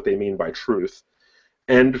about what they mean by truth.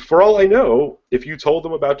 And for all I know, if you told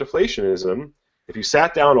them about deflationism, if you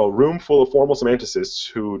sat down a room full of formal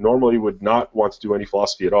semanticists who normally would not want to do any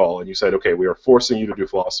philosophy at all, and you said, okay, we are forcing you to do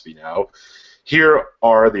philosophy now, here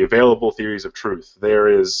are the available theories of truth. There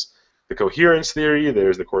is the coherence theory,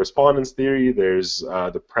 there's the correspondence theory, there's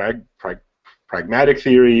the pragmatic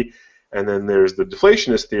theory, and then there's the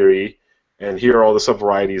deflationist theory, and here are all the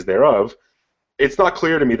subvarieties thereof. It's not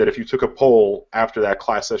clear to me that if you took a poll after that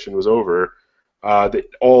class session was over, that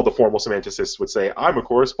all the formal semanticists would say, I'm a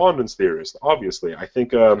correspondence theorist, obviously. I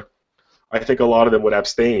think a lot of them would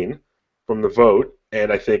abstain from the vote,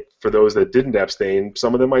 And I think for those that didn't abstain,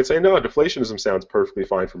 some of them might say, no, deflationism sounds perfectly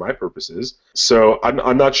fine for my purposes. So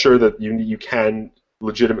I'm not sure that you can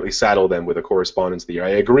legitimately saddle them with a correspondence theory.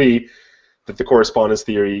 I agree that the correspondence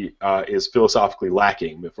theory is philosophically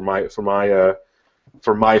lacking, but for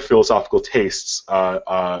my philosophical tastes,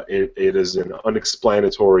 it is an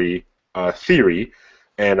unexplanatory theory,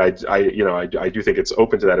 and I do think it's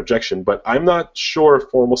open to that objection. But I'm not sure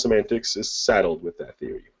formal semantics is saddled with that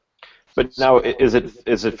theory. But now, is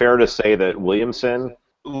it fair to say that Williamson?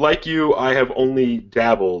 Like you, I have only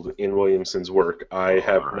dabbled in Williamson's work. I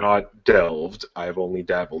have not delved. I have only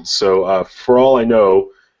dabbled. So for all I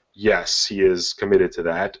know, yes, he is committed to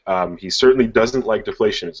that. He certainly doesn't like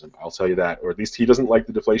deflationism. I'll tell you that, or at least he doesn't like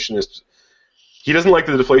the deflationist. He doesn't like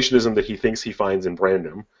the deflationism that he thinks he finds in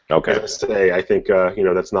Brandom. Okay. As I say, I think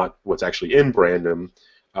that's not what's actually in Brandom,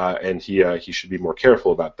 and he should be more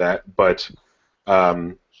careful about that. But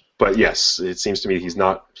yes, it seems to me he's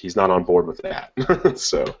not on board with that.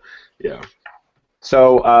 So, yeah.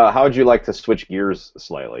 So, how would you like to switch gears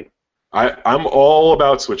slightly? I'm all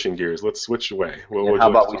about switching gears. Let's switch away. How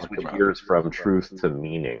about we switch gears from truth to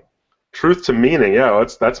meaning? Truth to meaning, yeah,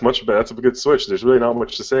 that's much better. That's a good switch. There's really not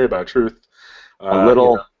much to say about truth.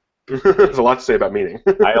 There's a lot to say about meaning.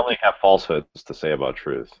 I only have falsehoods to say about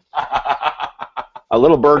truth. A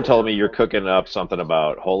little bird told me you're cooking up something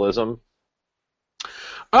about holism.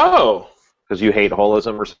 Oh. Because you hate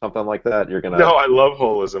holism or something like that? You're gonna. No, I love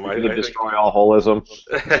holism. You destroy all holism.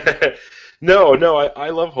 No, I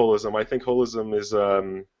love holism. I think holism is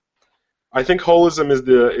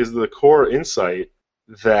the core insight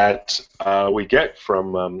that we get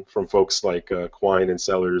from folks like Quine and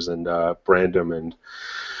Sellers and Brandom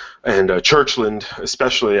and Churchland,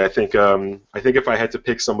 especially. I think if I had to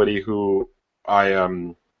pick somebody who I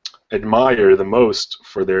admire the most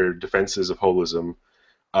for their defenses of holism,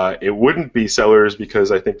 it wouldn't be Sellers,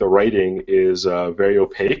 because I think the writing is very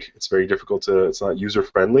opaque. It's very difficult it's not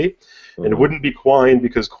user-friendly. Mm-hmm. And it wouldn't be Quine,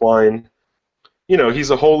 because Quine,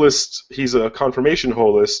 he's a holist, he's a confirmation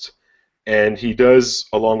holist, and he does,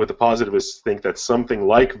 along with the positivists, think that something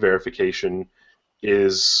like verification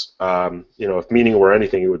is, if meaning were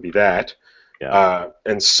anything, it would be that. Yeah.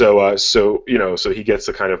 And so he gets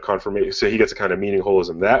a kind of confirmation, so he gets a kind of meaning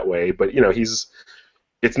holism that way. But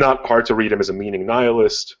it's not hard to read him as a meaning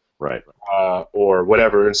nihilist, right? Or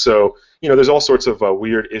whatever. And so, there's all sorts of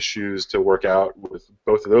weird issues to work out with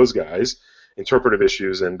both of those guys, interpretive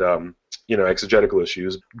issues and exegetical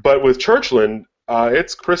issues. But with Churchland,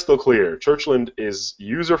 it's crystal clear. Churchland is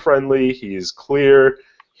user-friendly. He's clear.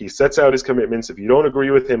 He sets out his commitments. If you don't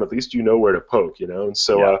agree with him, at least you know where to poke. And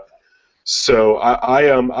so, yeah. So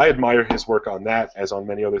I admire his work on that, as on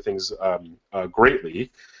many other things,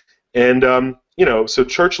 greatly. And so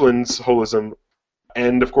Churchland's holism,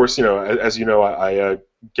 and of course, as you know, I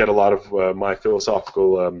get a lot of my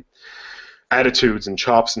philosophical attitudes and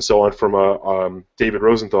chops and so on from David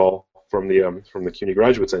Rosenthal from the CUNY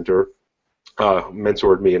Graduate Center,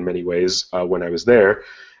 mentored me in many ways when I was there,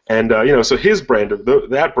 and so his brand of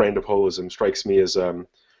that brand of holism strikes me as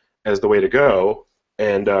the way to go,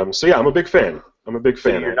 and so yeah, I'm a big fan. I'm a big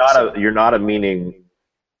fan. So you're not a meaning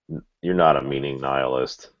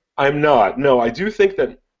nihilist. I'm not. No, I do think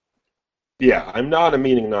that. Yeah, I'm not a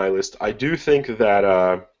meaning nihilist. I do think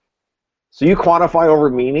that. So you quantify over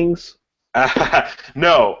meanings?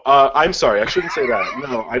 No, I'm sorry. I shouldn't say that.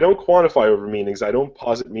 No, I don't quantify over meanings. I don't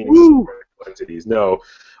posit meanings as vertical entities. No,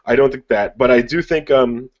 I don't think that. But I do think.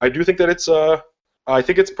 I do think that it's. I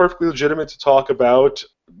think it's perfectly legitimate to talk about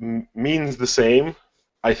means the same.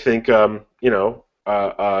 I think. You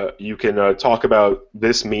can talk about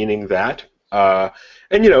this meaning that.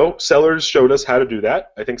 And Sellers showed us how to do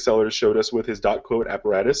that. I think Sellers showed us with his dot quote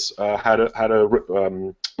apparatus how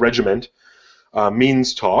to regiment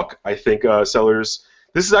means talk. I think Sellers.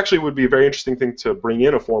 This is actually would be a very interesting thing to bring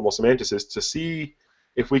in a formal semanticist to see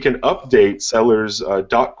if we can update Sellers'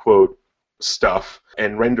 dot quote stuff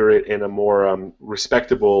and render it in a more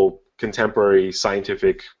respectable contemporary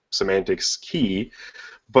scientific semantics key.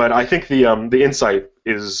 But I think the insight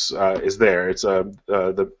is there. It's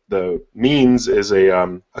the means is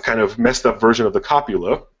a kind of messed up version of the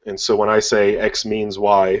copula, and so when I say X means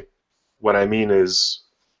Y, what I mean is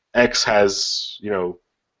X has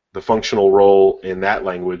the functional role in that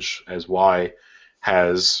language as Y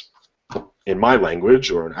has in my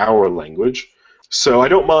language or in our language. So I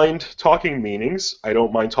don't mind talking meanings. I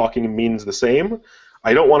don't mind talking means the same.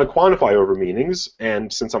 I don't want to quantify over meanings,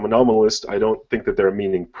 and since I'm a nominalist, I don't think that there are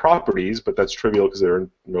meaning properties, but that's trivial because there are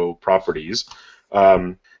no properties.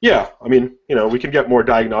 Yeah, I mean, we can get more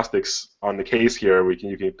diagnostics on the case here.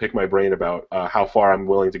 You can pick my brain about how far I'm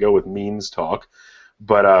willing to go with means talk.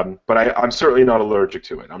 I'm certainly not allergic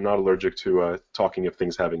to it. I'm not allergic to talking of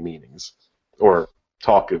things having meanings, or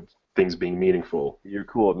talk of things being meaningful. You're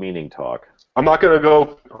cool at meaning talk. I'm not gonna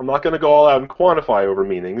go all out and quantify over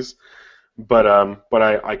meanings, but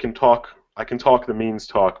I can talk the means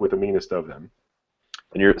talk with the meanest of them.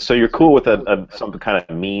 And you're cool with something kind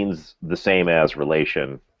of means the same as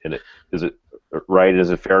relation. And is it right? Is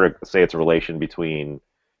it fair to say it's a relation between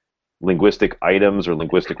linguistic items or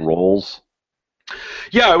linguistic roles?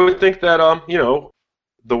 Yeah, I would think that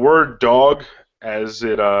the word dog, as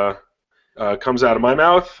it comes out of my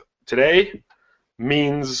mouth today,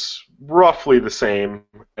 means roughly the same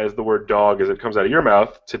as the word dog as it comes out of your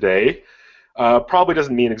mouth today. Probably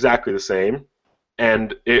doesn't mean exactly the same,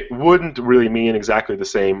 and it wouldn't really mean exactly the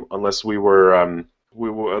same unless we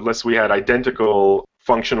had identical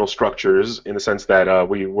functional structures, in the sense that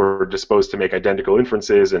we were disposed to make identical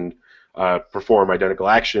inferences and perform identical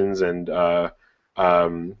actions and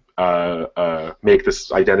make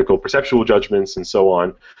this identical perceptual judgments and so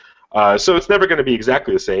on. So it's never going to be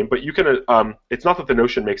exactly the same, but you can. It's not that the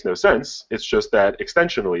notion makes no sense. It's just that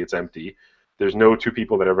extensionally it's empty. There's no two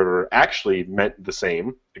people that have ever actually meant the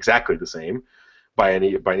same, exactly the same, by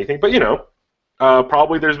anything. But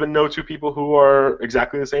probably there's been no two people who are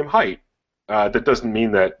exactly the same height. That doesn't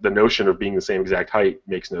mean that the notion of being the same exact height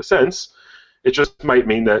makes no sense. It just might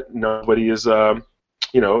mean that nobody is, that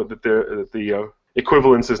the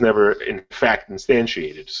equivalence is never in fact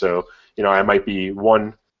instantiated. So I might be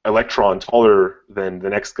one electron taller than the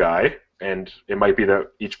next guy, and it might be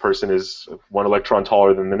that each person is one electron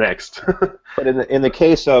taller than the next. But in the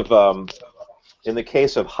case of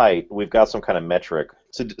height, we've got some kind of metric.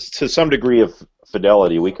 To some degree of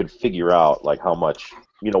fidelity, we could figure out like how much,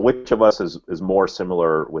 which of us is more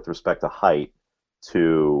similar with respect to height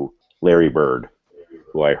to Larry Bird,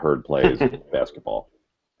 who I heard plays basketball.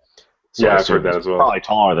 So yeah, I've heard that as well. Probably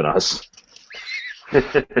taller than us.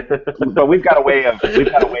 But we've got a way of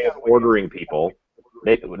ordering people,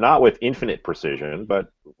 not with infinite precision,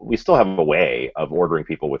 but we still have a way of ordering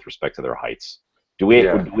people with respect to their heights. Do we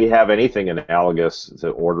have anything analogous to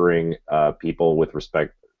ordering people with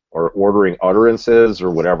respect, or ordering utterances or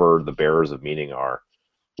whatever the bearers of meaning are,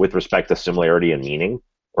 with respect to similarity and meaning,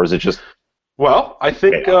 or is it just? Well, I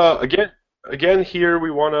think again here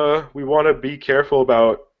we wanna be careful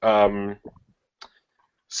about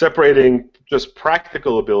separating just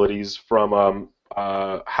practical abilities from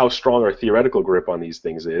how strong our theoretical grip on these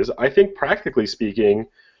things is. I think practically speaking,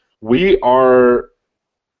 we are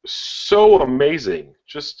so amazing,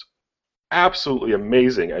 just absolutely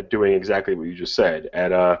amazing at doing exactly what you just said,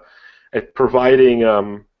 at providing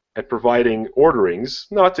orderings,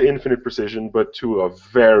 not to infinite precision, but to a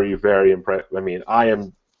very, very impressive. I mean, I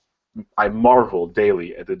marvel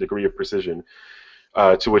daily at the degree of precision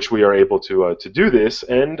to which we are able to do this,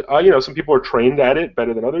 and some people are trained at it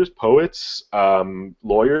better than others. Poets,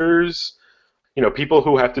 lawyers, people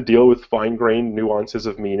who have to deal with fine-grained nuances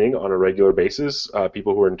of meaning on a regular basis.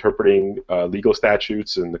 People who are interpreting legal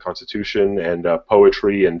statutes and the Constitution and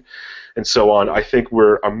poetry and so on. I think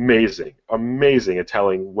we're amazing at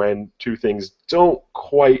telling when two things don't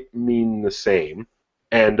quite mean the same,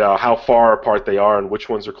 and how far apart they are, and which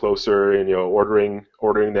ones are closer, and ordering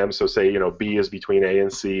them. So say B is between A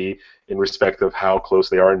and C in respect of how close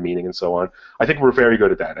they are in meaning, and so on. I think we're very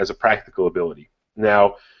good at that as a practical ability.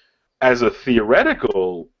 Now, as a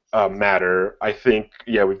theoretical matter, I think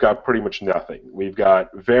we've got pretty much nothing. We've got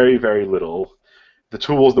very, very little. The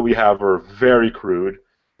tools that we have are very crude.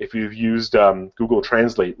 If you've used Google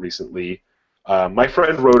Translate recently, my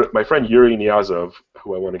friend Yuri Niazov,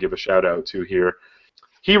 who I want to give a shout out to here.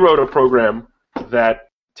 He wrote a program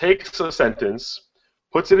that takes a sentence,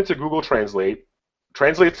 puts it into Google Translate,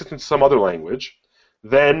 translates it into some other language,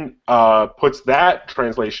 then puts that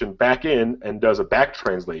translation back in and does a back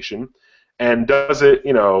translation, and does it,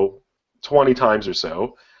 20 times or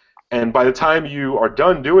so. And by the time you are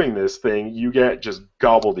done doing this thing, you get just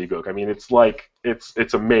gobbledygook. I mean, it's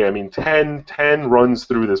amazing. I mean, 10 runs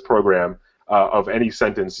through this program of any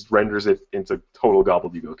sentence renders it into total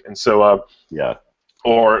gobbledygook. And so,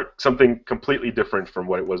 or something completely different from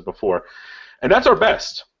what it was before. And that's our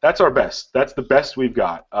best. That's the best we've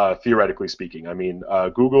got, theoretically speaking. I mean,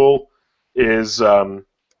 Google has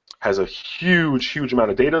a huge amount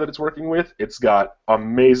of data that it's working with. It's got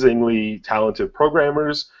amazingly talented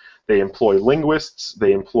programmers. They employ linguists.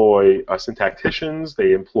 They employ syntacticians.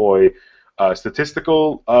 They employ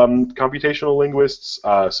statistical computational linguists.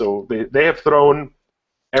 So they have thrown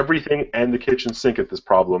everything and the kitchen sink at this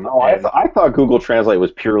problem. Oh, I thought Google Translate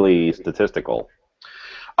was purely statistical.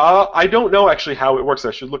 I don't know actually how it works.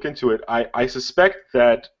 I should look into it. I suspect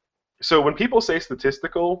that So when people say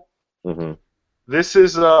statistical, Mm-hmm. this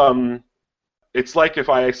is it's like if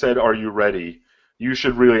I said, "Are you ready?" You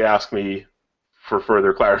should really ask me for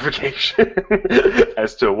further clarification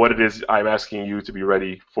as to what it is I'm asking you to be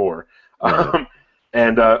ready for. Right.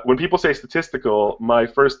 And when people say statistical, my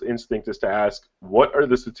first instinct is to ask, what are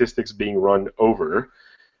the statistics being run over?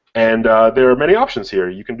 And there are many options here.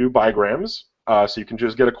 You can do bigrams, so you can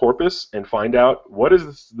just get a corpus and find out what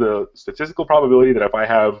is the statistical probability that if I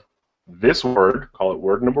have this word, call it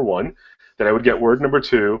word number 1, that I would get word number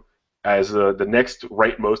 2 as the next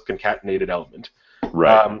rightmost concatenated element.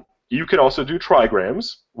 Right. You can also do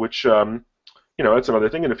trigrams, which that's another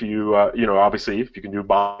thing. And if you obviously if you can do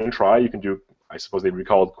bi and tri, you can do, I suppose they would be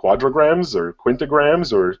called quadragrams or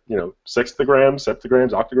quintagrams or sextagrams,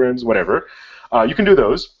 septagrams, octagrams, whatever. You can do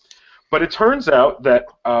those. But it turns out that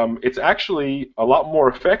it's actually a lot more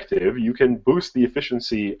effective. You can boost the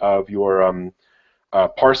efficiency of your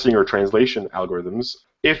parsing or translation algorithms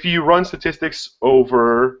if you run statistics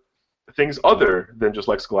over things other than just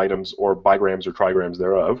lexical items or bigrams or trigrams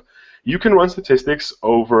thereof. You can run statistics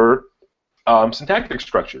over syntactic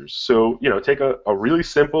structures. So, take a really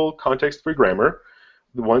simple context-free grammar.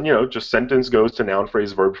 The one, just sentence goes to noun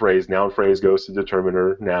phrase, verb phrase, noun phrase goes to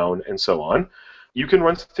determiner, noun, and so on. You can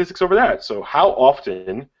run statistics over that. So how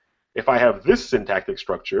often, if I have this syntactic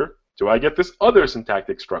structure, do I get this other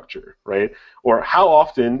syntactic structure, right? Or how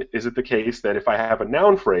often is it the case that if I have a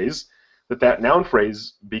noun phrase, that noun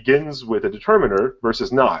phrase begins with a determiner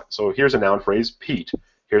versus not? So here's a noun phrase, Pete.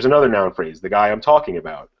 Here's another noun phrase, the guy I'm talking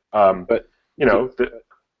about. But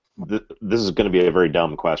this is going to be a very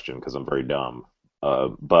dumb question because I'm very dumb.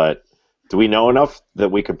 But do we know enough that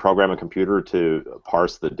we could program a computer to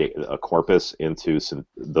parse a corpus into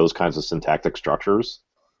those kinds of syntactic structures?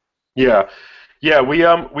 Yeah. We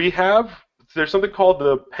have. There's something called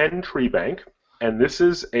the Penn Tree Bank, and this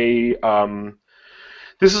is a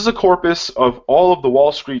corpus of all of the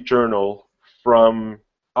Wall Street Journal from,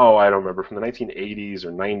 I don't remember, from the 1980s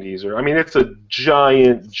or 90s, it's a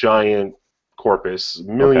giant corpus,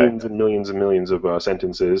 millions and millions and millions of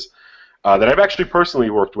sentences that I've actually personally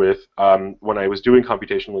worked with when I was doing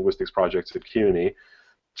computational linguistics projects at CUNY,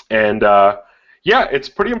 and it's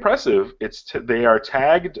pretty impressive. They are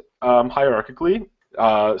tagged hierarchically.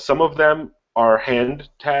 Some of them are hand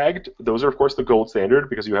tagged. Those are of course the gold standard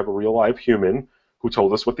because you have a real live human who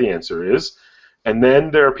told us what the answer is. And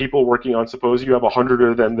then there are people working on, suppose you have 100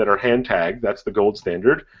 of them that are hand tagged, that's the gold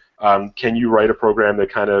standard. Can you write a program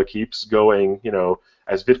that kind of keeps going,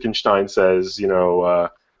 as Wittgenstein says,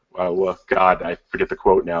 well, God, I forget the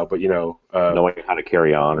quote now, but, knowing how to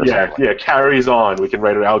carry on or something. Yeah, carries on. We can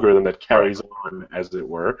write an algorithm that carries on, as it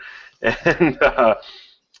were. And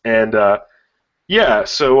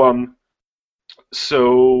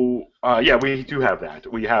we do have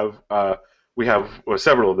that. We have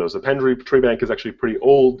several of those. The Penn Tree Bank is actually a pretty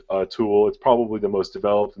old tool. It's probably the most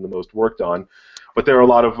developed and the most worked on. But there are a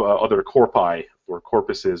lot of other corpi or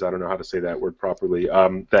corpuses, I don't know how to say that word properly,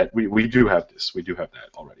 that we do have this. We do have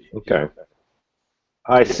that already. Okay.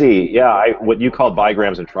 I see. Yeah, what you called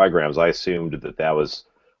bigrams and trigrams, I assumed that was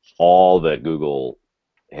all that Google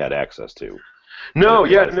had access to. No,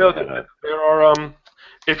 there are...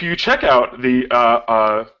 if you check out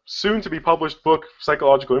the soon-to-be-published book,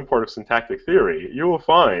 Psychological Import of Syntactic Theory, you will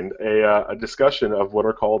find a discussion of what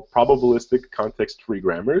are called probabilistic context-free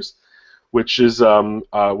grammars, which is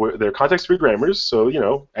they're context-free grammars,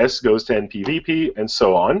 so, S goes to NP-VP and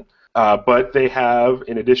so on, but they have,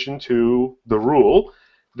 in addition to the rule,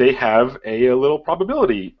 they have a little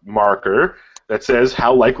probability marker that says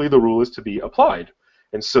how likely the rule is to be applied.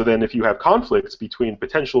 And so then if you have conflicts between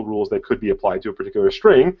potential rules that could be applied to a particular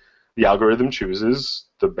string, the algorithm chooses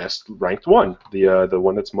the best ranked one, the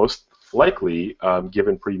one that's most likely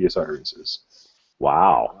given previous utterances.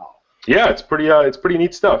 Wow. Yeah, it's pretty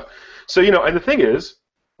neat stuff. So, and the thing is,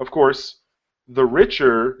 of course, the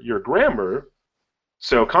richer your grammar,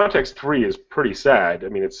 so context-free is pretty sad.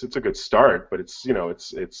 It's a good start, but it's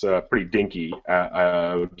pretty dinky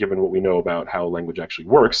given what we know about how language actually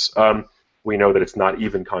works. We know that it's not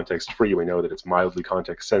even context-free. We know that it's mildly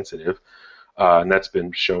context-sensitive, and that's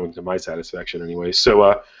been shown to my satisfaction anyway.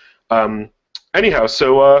 So,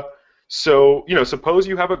 suppose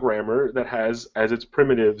you have a grammar that has as its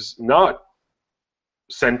primitives not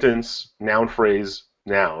sentence, noun phrase,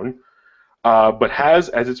 noun, but has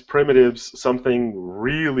as its primitives something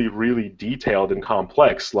really, really detailed and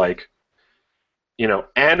complex, like,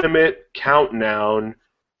 animate count noun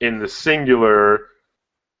in the singular,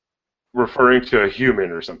 referring to a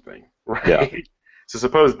human or something, right? Yeah. So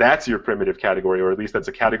suppose that's your primitive category, or at least that's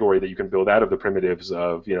a category that you can build out of the primitives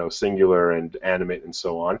of, singular and animate and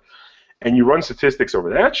so on. and you run statistics over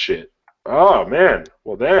that shit, oh man,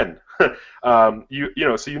 well then, so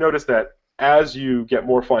you notice that as you get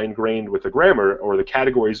more fine-grained with the grammar or the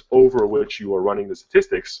categories over which you are running the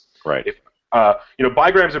statistics, Right. if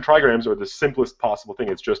bigrams and trigrams are the simplest possible thing.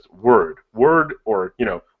 It's just word, or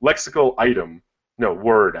lexical item. No,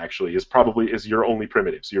 word actually is your only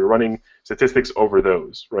primitive. So you're running statistics over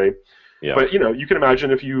those, right? Yeah. But you can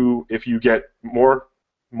imagine if you get more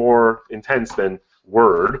intense than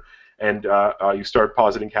word, and you start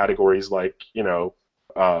positing categories like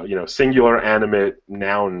singular, animate,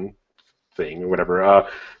 noun thing or whatever,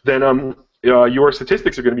 then your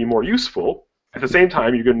statistics are going to be more useful. At the same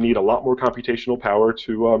time, you're going to need a lot more computational power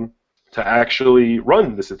to actually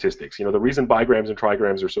run the statistics. The reason bigrams and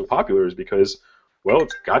trigrams are so popular is because, well,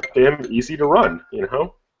 it's goddamn easy to run. It's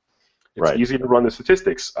Right. easy to run the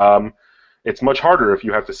statistics. It's much harder if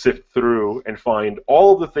you have to sift through and find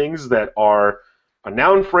all of the things that are a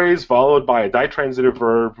noun phrase followed by a ditransitive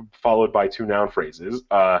verb followed by two noun phrases.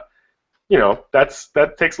 That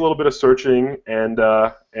takes a little bit of searching and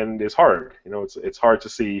is hard. It's hard to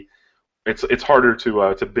see. It's harder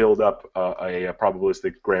to build up a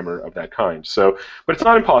probabilistic grammar of that kind. So, but it's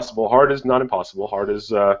not impossible. Hard is not impossible. Hard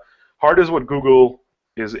is what Google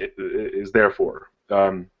is there for.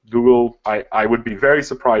 Google, I would be very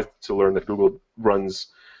surprised to learn that Google runs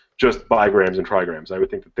just bigrams and trigrams. I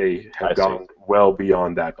would think that they have gone well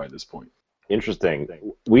beyond that by this point. Interesting.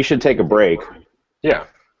 We should take a break. Yeah.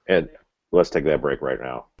 And let's take that break right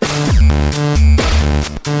now.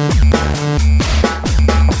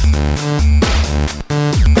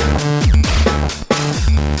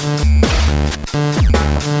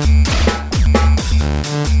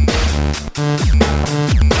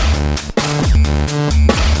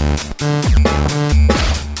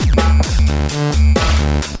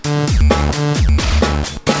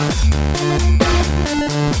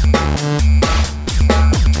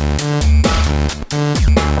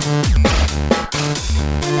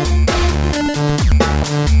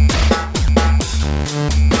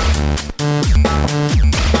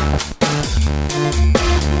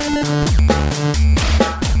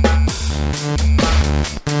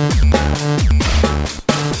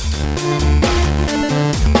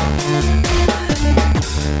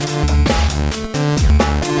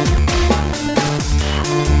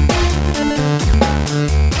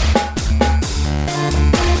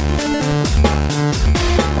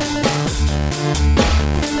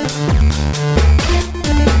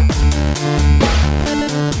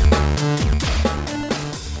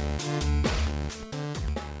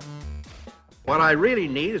 What I really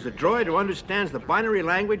need is a droid who understands the binary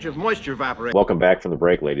language of moisture evaporation. Welcome back from the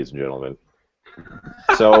break, ladies and gentlemen.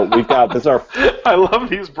 So we've got this is our. I love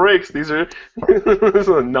these breaks. These are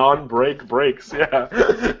non-break breaks. Yeah.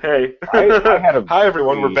 Hey. Hi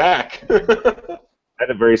everyone. We're back. I had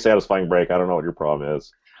a very satisfying break. I don't know what your problem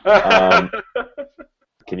is.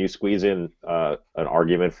 Can you squeeze in an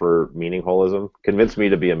argument for meaning holism? Convince me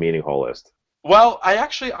to be a meaning holist. Well,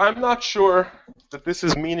 I'm not sure that this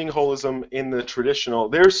is meaning holism in the traditional.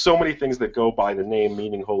 There's so many things that go by the name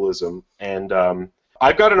meaning holism, and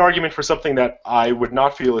I've got an argument for something that I would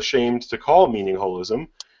not feel ashamed to call meaning holism,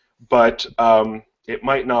 but it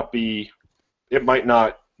might not be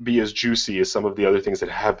as juicy as some of the other things that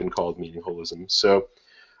have been called meaning holism. So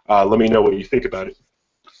let me know what you think about it.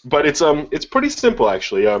 But it's pretty simple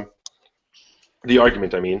actually. The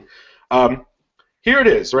argument, I mean. Here it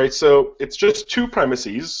is, right? So it's just two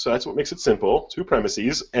premises, so that's what makes it simple, two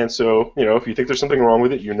premises, and so, if you think there's something wrong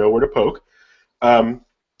with it, you know where to poke.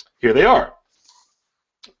 Here they are.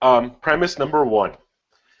 Premise number one,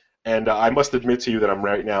 and I must admit to you that I'm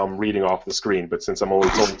reading off the screen, but since it's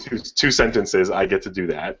only two sentences, I get to do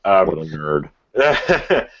that. What a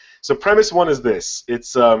nerd. So premise one is this.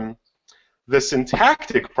 It's the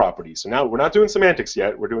syntactic properties. So now we're not doing semantics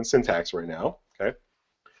yet, we're doing syntax right now, okay?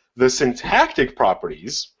 The syntactic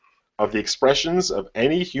properties of the expressions of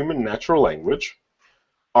any human natural language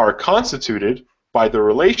are constituted by the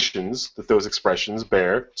relations that those expressions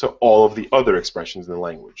bear to all of the other expressions in the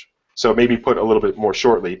language. So maybe put a little bit more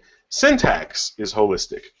shortly, syntax is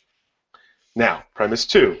holistic. Now, premise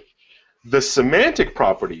two, the semantic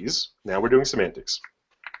properties, now we're doing semantics,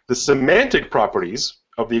 the semantic properties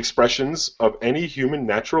of the expressions of any human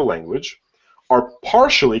natural language are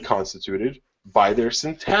partially constituted by their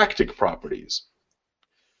syntactic properties.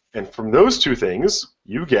 And from those two things,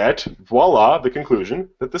 you get, voila, the conclusion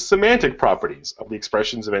that the semantic properties of the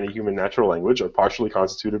expressions of any human natural language are partially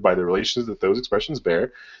constituted by the relations that those expressions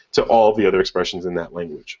bear to all of the other expressions in that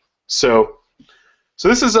language. So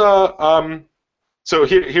this is So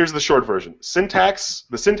here's the short version.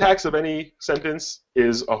 The syntax of any sentence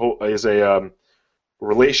is a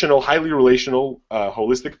relational, highly relational,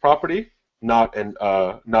 holistic property, not an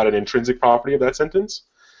intrinsic property of that sentence.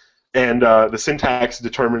 And the syntax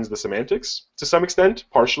determines the semantics to some extent,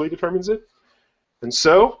 partially determines it. And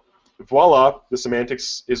so, voila, the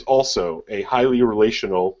semantics is also a highly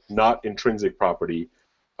relational, not intrinsic property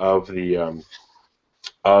of the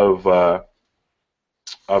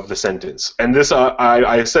sentence. And this,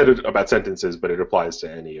 I said it about sentences, but it applies to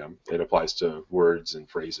any. It applies to words and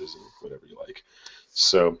phrases and whatever you like.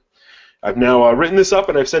 So, I've now written this up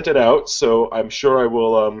and I've sent it out. So I'm sure I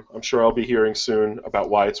will. I'm sure I'll be hearing soon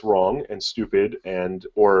about why it's wrong and stupid,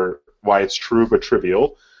 or why it's true but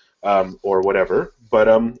trivial, or whatever. But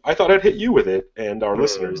I thought I'd hit you with it and our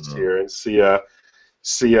listeners here and see where.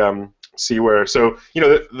 So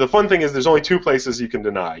the fun thing is there's only two places you can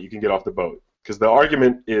deny. You can get off the boat because the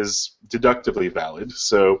argument is deductively valid.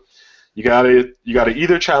 So you gotta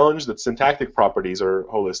either challenge that syntactic properties are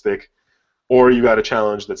holistic, or you got to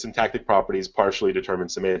challenge that syntactic properties partially determine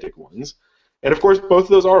semantic ones. And of course, both of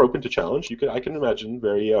those are open to challenge. I can imagine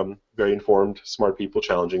very informed, smart people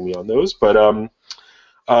challenging me on those. But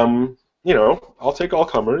I'll take all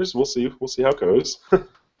comers. We'll see how it goes.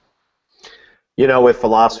 With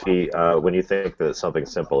philosophy, when you think that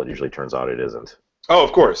something's simple, it usually turns out it isn't. Oh,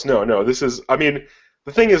 of course. No. This is. I mean,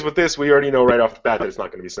 the thing is with this, we already know right off the bat that it's not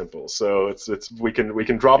going to be simple. So we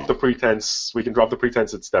can drop the pretense. We can drop the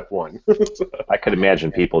pretense at step one. I could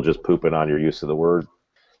imagine people just pooping on your use of the word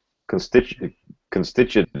constituted. What is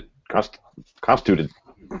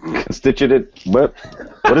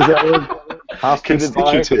that word?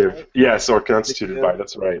 Constitutive. Yes, or constituted by.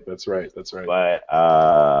 That's right. But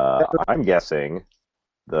I'm guessing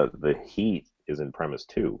the heat is in premise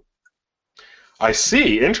 2. I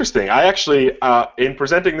see. Interesting. I actually, in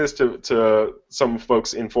presenting this to some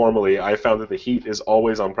folks informally, I found that the heat is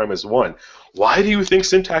always on premise 1. Why do you think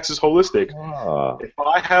syntax is holistic? If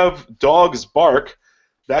I have dogs bark,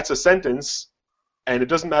 that's a sentence, and it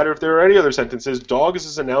doesn't matter if there are any other sentences. Dogs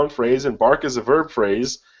is a noun phrase, and bark is a verb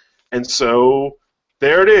phrase, and so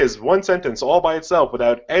there it is. One sentence all by itself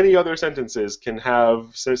without any other sentences can have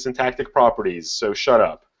syntactic properties, so shut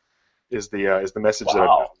up is the message that I've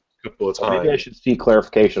got. Couple of times. Maybe I should see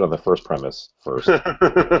clarification on the first premise first. By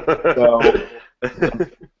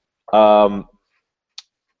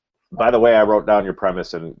the way, I wrote down your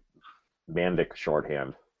premise in Mandic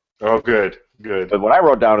shorthand. Oh, good. But what I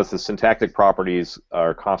wrote down is the syntactic properties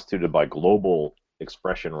are constituted by global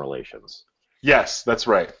expression relations. Yes, that's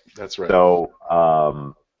right. So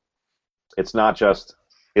it's not just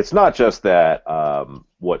that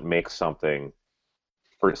what makes something.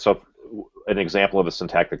 An example of a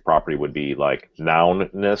syntactic property would be like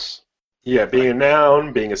nounness. Yeah, being a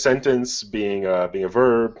noun, being a sentence, being a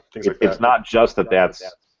verb, things like that. It's not just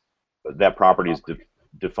that property is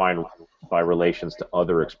defined by relations to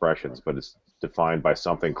other expressions, but it's defined by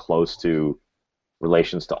something close to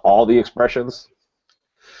relations to all the expressions.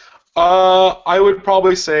 I would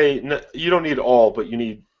probably say you don't need all, but you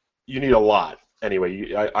need a lot.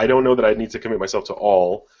 Anyway, I don't know that I need to commit myself to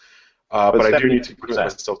all. But I do need to commit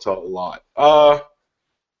myself to a lot.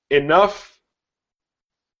 Enough.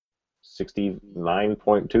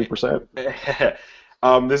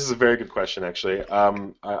 69.2%. This is a very good question, actually.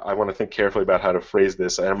 I want to think carefully about how to phrase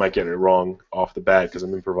this. I might get it wrong off the bat because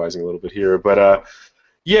I'm improvising a little bit here. But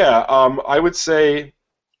I would say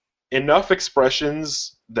enough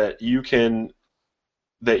expressions that you can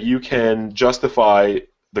justify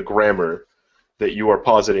the grammar that you are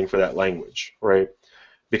positing for that language, right?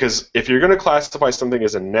 Because if you're going to classify something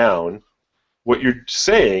as a noun, what you're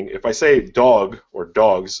saying, if I say dog or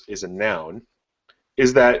dogs is a noun,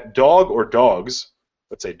 is that dog or dogs,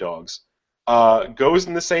 let's say dogs, goes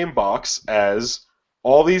in the same box as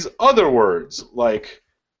all these other words like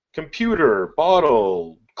computer,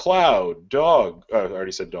 bottle, cloud, dog, I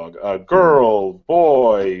already said dog, girl,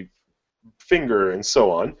 boy, finger, and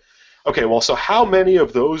so on. Okay, well, so how many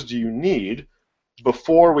of those do you need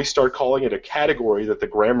before we start calling it a category that the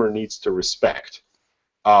grammar needs to respect?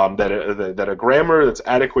 That a grammar that's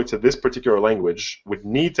adequate to this particular language would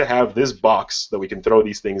need to have this box that we can throw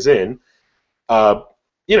these things in. I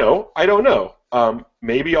don't know.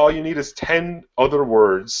 Maybe all you need is 10 other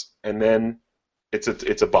words, and then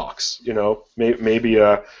it's a box.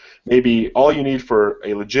 Maybe all you need for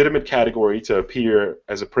a legitimate category to appear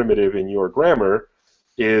as a primitive in your grammar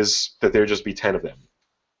is that there just be 10 of them.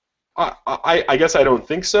 I guess I don't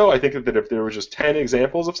think so. I think that if there were just 10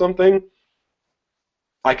 examples of something,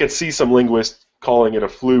 I could see some linguists calling it a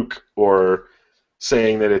fluke or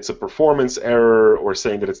saying that it's a performance error or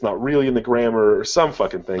saying that it's not really in the grammar or some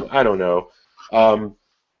fucking thing. I don't know. But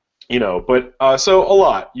so a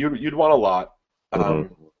lot. You'd want a lot. But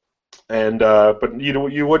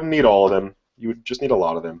you wouldn't need all of them. You would just need a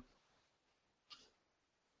lot of them.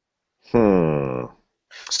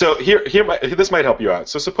 So this might help you out.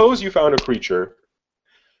 So suppose you found a creature,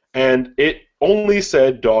 and it only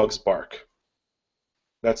said dogs bark.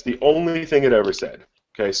 That's the only thing it ever said.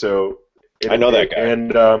 Okay, so I know that guy,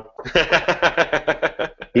 and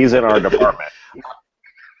he's in our department.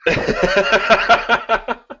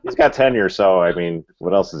 He's got tenure, so I mean,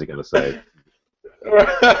 what else is he gonna say?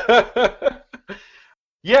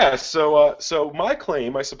 Yeah. So my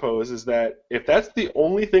claim, I suppose, is that if that's the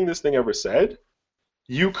only thing this thing ever said,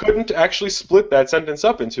 you couldn't actually split that sentence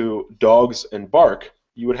up into dogs and bark.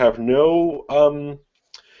 You would have no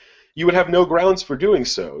grounds for doing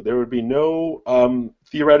so. There would be no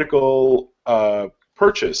theoretical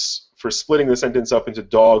purchase for splitting the sentence up into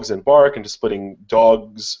dogs and bark, into splitting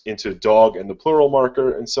dogs into dog and the plural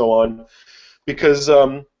marker, and so on, because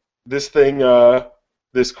this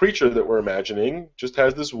creature that we're imagining just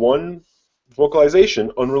has this one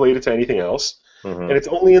vocalization unrelated to anything else. And it's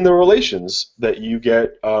only in the relations that you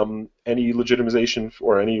get any legitimization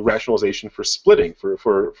or any rationalization for splitting,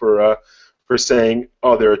 for saying,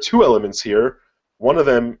 oh, there are two elements here. One of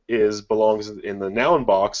them belongs in the noun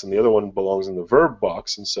box, and the other one belongs in the verb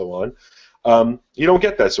box, and so on. You don't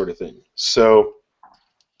get that sort of thing. So,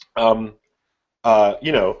 I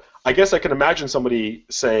guess I can imagine somebody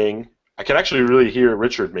saying, I can actually really hear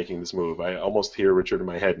Richard making this move. I almost hear Richard in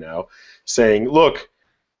my head now, saying, look,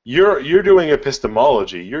 You're doing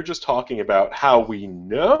epistemology. You're just talking about how we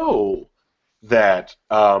know that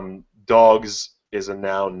dogs is a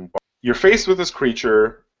noun. You're faced with this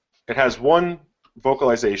creature. It has one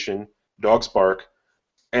vocalization, dogs bark,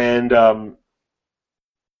 and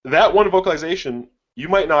that one vocalization, you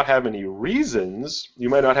might not have any reasons, you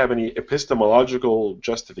might not have any epistemological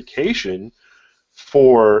justification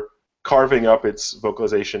for carving up its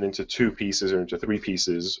vocalization into 2 pieces or into 3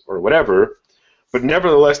 pieces or whatever. But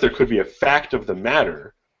nevertheless, there could be a fact of the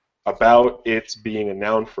matter about its being a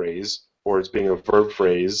noun phrase or it's being a verb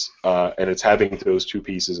phrase, and it's having those 2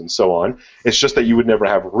 pieces and so on. It's just that you would never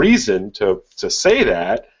have reason to say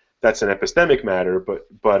that. That's an epistemic matter,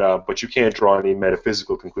 but you can't draw any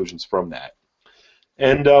metaphysical conclusions from that.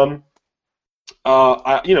 And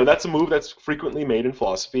that's a move that's frequently made in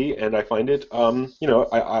philosophy, and I find it,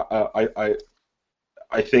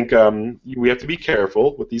 I think we have to be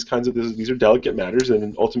careful with these kinds of these are delicate matters,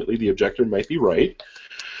 and ultimately the objector might be right.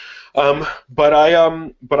 But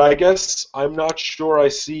I guess I'm not sure I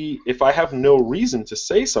see, if I have no reason to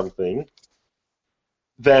say something,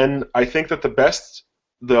 then I think that the best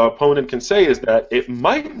the opponent can say is that it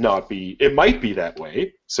might be that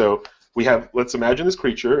way. So let's imagine this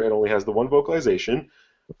creature, it only has the one vocalization.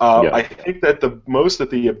 I think that the most that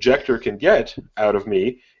the objector can get out of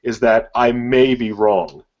me is that I may be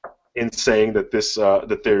wrong in saying that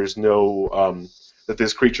that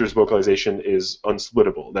this creature's vocalization is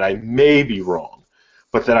unsplittable. That I may be wrong,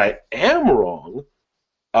 but that I am wrong.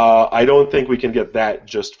 I don't think we can get that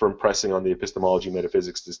just from pressing on the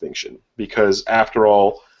epistemology-metaphysics distinction, because after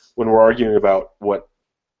all, when we're arguing about what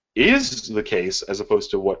is the case as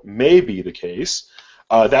opposed to what may be the case,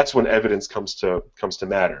 that's when evidence comes to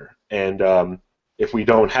matter. And if we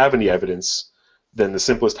don't have any evidence, then the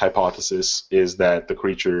simplest hypothesis is that the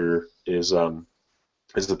creature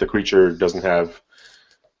doesn't have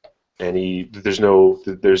any. There's no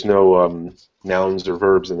nouns or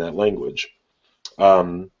verbs in that language,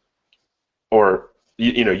 or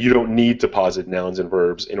you don't need to posit nouns and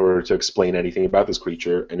verbs in order to explain anything about this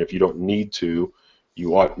creature. And if you don't need to,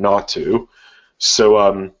 you ought not to.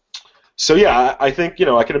 So yeah, I think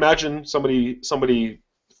I can imagine somebody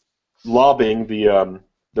lobbing the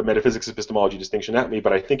metaphysics epistemology distinction at me,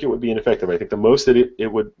 but I think it would be ineffective. I think the most that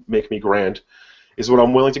it would make me grant is what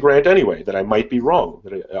I'm willing to grant anyway, that I might be wrong.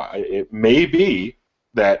 That it may be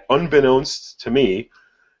that, unbeknownst to me,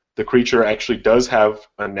 the creature actually does have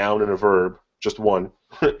a noun and a verb, just one,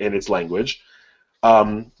 in its language.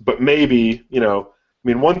 But maybe,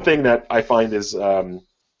 one thing that I find is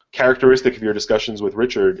characteristic of your discussions with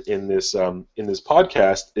Richard in this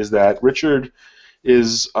podcast is that Richard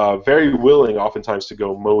is very willing, oftentimes, to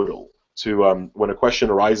go modal. To when a question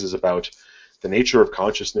arises about the nature of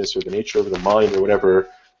consciousness or the nature of the mind or whatever,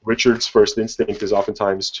 Richard's first instinct is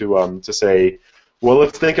oftentimes to say, well,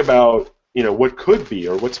 let's think about what could be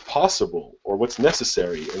or what's possible or what's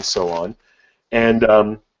necessary and so on. And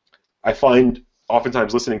I find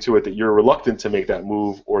oftentimes listening to it, that you're reluctant to make that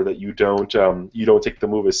move, or that you don't take the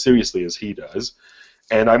move as seriously as he does.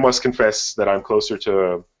 And I must confess that I'm closer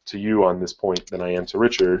to you on this point than I am to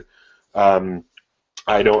Richard. I'm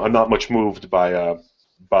not much moved by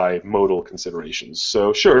modal considerations.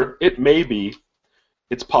 So sure,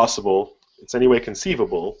 it's possible, it's anyway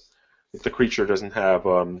conceivable, if the creature does have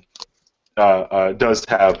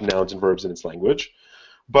nouns and verbs in its language.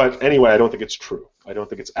 But anyway, I don't think it's true. I don't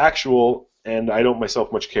think it's actual, and I don't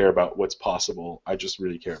myself much care about what's possible. I just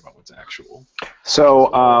really care about what's actual. So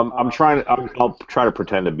I'll try to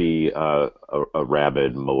pretend to be a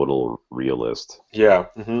rabid modal realist. Yeah.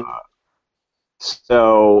 Mm-hmm.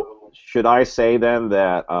 So should I say then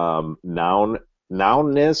that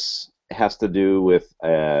nounness has to do with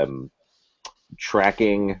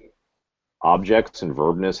tracking objects, and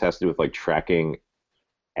verbness has to do with like tracking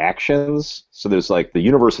actions? So there's like the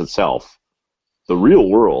universe itself, the real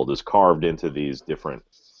world is carved into these different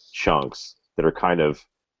chunks that are kind of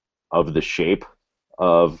the shape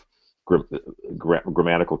of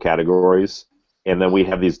grammatical categories, and then we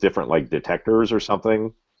have these different like detectors or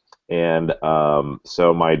something. And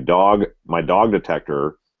so my dog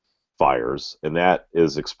detector fires, and that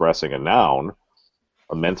is expressing a noun,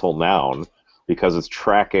 a mental noun, because it's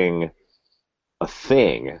tracking a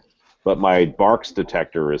thing. But my barks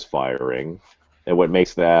detector is firing, and what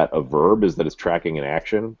makes that a verb is that it's tracking an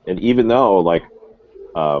action. And even though like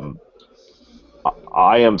I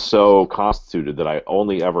am so constituted that I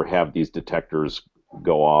only ever have these detectors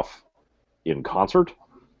go off in concert,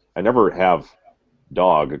 I never have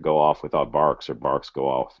dog go off without barks, or barks go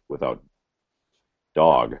off without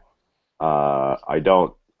dog. I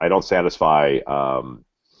don't satisfy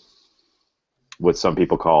what some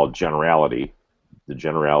people call generality, the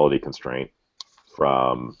generality constraint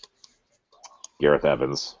from Gareth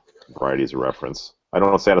Evans, Varieties of Reference. I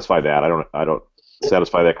don't satisfy that. I don't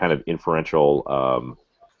satisfy that kind of inferential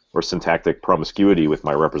or syntactic promiscuity with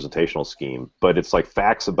my representational scheme. But it's like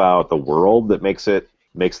facts about the world that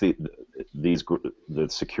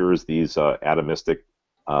secures these atomistic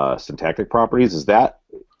syntactic properties. Is that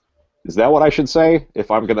what I should say if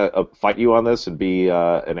I'm going to fight you on this and be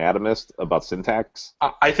an atomist about syntax?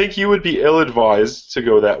 I think you would be ill-advised to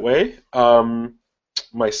go that way.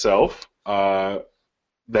 Myself,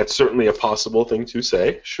 that's certainly a possible thing to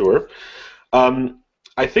say, sure.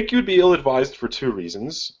 I think you'd be ill-advised for two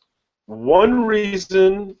reasons. One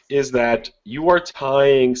reason is that you are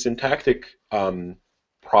tying syntactic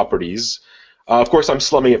properties. Of course, I'm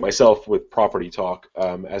slumming it myself with property talk.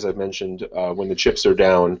 As I've mentioned, when the chips are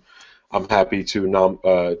down, I'm happy to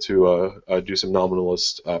do some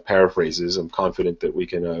nominalist paraphrases. I'm confident that we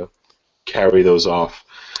can carry those off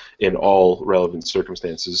in all relevant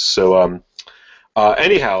circumstances. So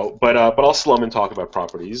anyhow, but I'll slum and talk about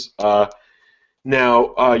properties.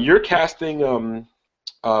 Now, you're casting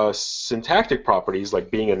syntactic properties,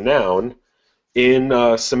 like being a noun,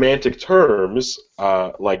 in semantic terms,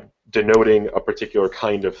 like denoting a particular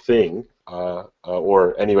kind of thing,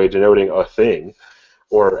 or anyway denoting a thing,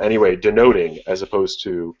 or anyway denoting as opposed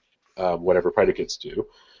to whatever predicates do.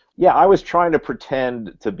 Yeah, I was trying to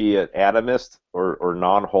pretend to be an atomist or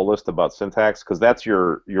non-holist about syntax, because that's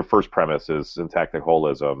your first premise is syntactic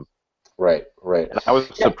holism. Right. And I was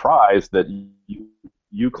surprised that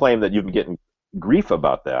you claim that you've been getting grief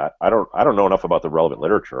about that. I don't know enough about the relevant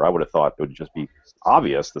literature. I would have thought it would just be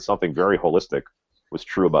obvious that something very holistic was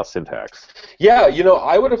true about syntax. Yeah,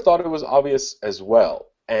 I would have thought it was obvious as well.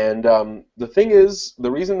 And the thing is,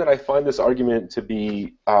 the reason that I find this argument to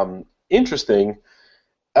be interesting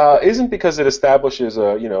isn't because it establishes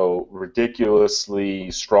a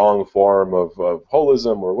ridiculously strong form of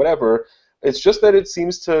holism or whatever. It's just that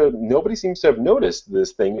nobody seems to have noticed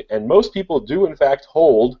this thing, and most people do in fact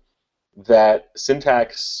hold that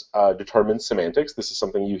syntax determines semantics. This is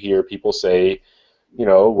something you hear people say,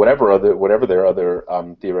 whatever their other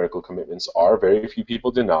theoretical commitments are. Very few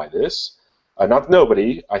people deny this. Not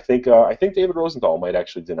nobody. I think David Rosenthal might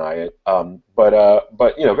actually deny it.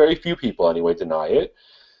 But very few people anyway deny it.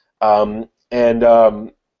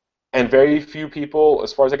 And very few people,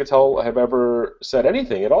 as far as I can tell, have ever said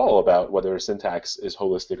anything at all about whether syntax is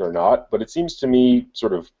holistic or not. But it seems to me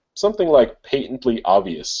sort of something like patently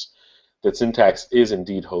obvious that syntax is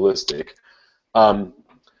indeed holistic. What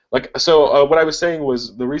I was saying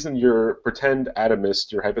was the reason your pretend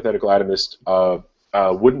atomist, your hypothetical atomist,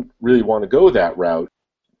 wouldn't really want to go that route.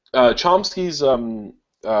 Chomsky's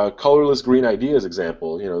colorless green ideas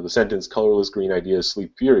example, the sentence "colorless green ideas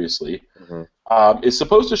sleep furiously," is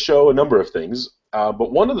supposed to show a number of things.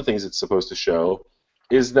 But one of the things it's supposed to show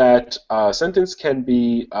is that a sentence can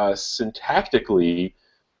be syntactically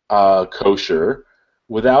kosher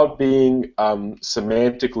without being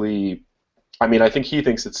semantically. I mean, I think he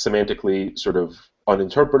thinks it's semantically sort of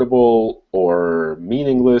uninterpretable or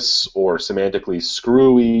meaningless or semantically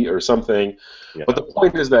screwy or something. Yeah. But the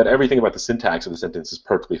point is that everything about the syntax of the sentence is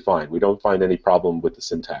perfectly fine. We don't find any problem with the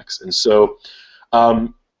syntax. And so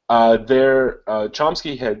Chomsky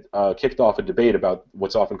had kicked off a debate about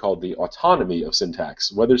what's often called the autonomy of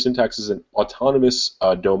syntax, whether syntax is an autonomous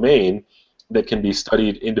domain that can be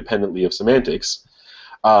studied independently of semantics,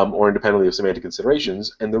 or independently of semantic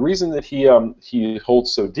considerations. And the reason that he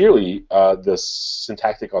holds so dearly the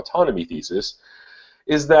syntactic autonomy thesis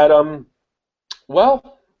is that,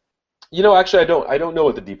 well, you know, actually, I don't know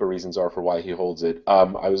what the deeper reasons are for why he holds it.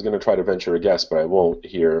 I was going to try to venture a guess, but I won't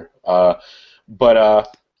here. But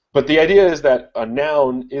the idea is that a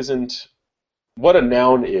noun isn't what a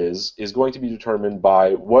noun is going to be determined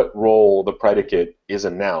by what role the predicate is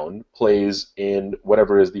a noun plays in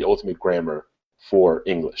whatever is the ultimate grammar for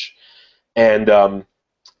English, and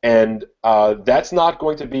that's not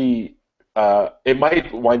going to be. It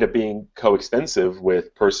might wind up being coextensive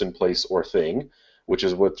with person, place, or thing, which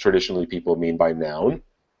is what traditionally people mean by noun,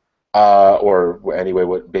 or anyway,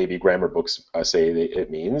 what baby grammar books say it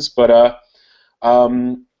means. But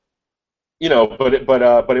you know, but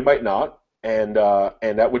it might not, and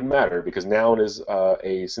that wouldn't matter because noun is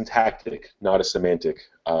a syntactic, not a semantic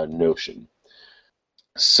notion.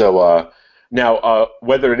 So now,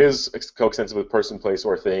 whether it is coextensive with person, place,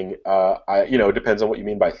 or thing, you know, it depends on what you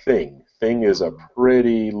mean by thing. Thing is a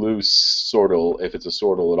pretty loose sortal, if it's a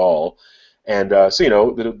sortal at all. And so, you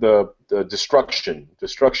know, the destruction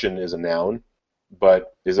is a noun,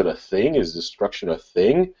 but is it a thing? Is destruction a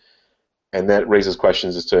thing? And that raises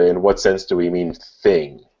questions as to in what sense do we mean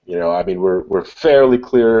thing? You know, I mean, we're fairly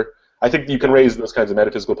clear. I think you can raise those kinds of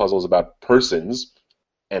metaphysical puzzles about persons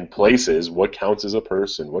and places. What counts as a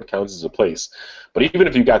person? What counts as a place? But even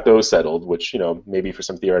if you got those settled, which, you know, maybe for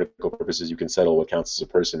some theoretical purposes you can settle what counts as a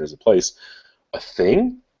person or as a place, a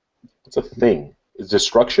thing? What's a thing? Is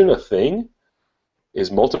destruction a thing? Is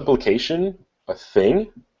multiplication a thing?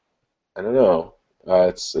 I don't know.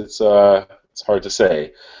 It's hard to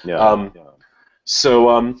say. Yeah.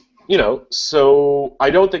 So you know, so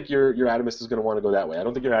I don't think your atomist is going to want to go that way. I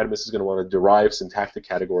don't think your atomist is going to want to derive syntactic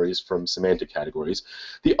categories from semantic categories.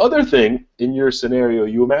 The other thing in your scenario,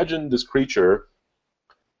 you imagine this creature,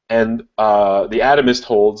 and the atomist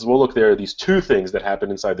holds, well, look, there are these two things that happen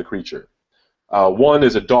inside the creature. One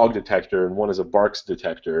is a dog detector, and one is a barks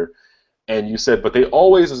detector. And you said, but they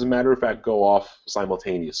always, as a matter of fact, go off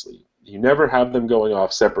simultaneously. You never have them going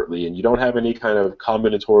off separately, and you don't have any kind of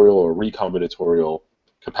combinatorial or recombinatorial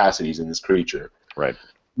capacities in this creature. Right.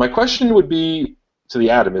 My question would be to the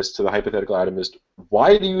atomist, to the hypothetical atomist,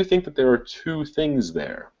 why do you think that there are two things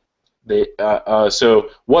there? So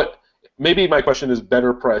what? Maybe my question is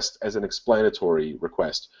better pressed as an explanatory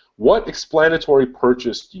request. What explanatory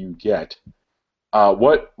purchase do you get?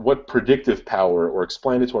 What predictive power or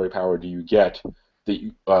explanatory power do you get that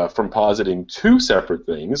you, from positing two separate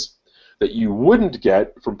things that you wouldn't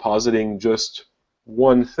get from positing just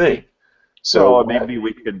one thing? So maybe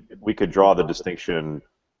we could draw the distinction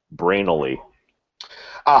brainily.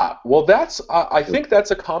 Well, that's I think that's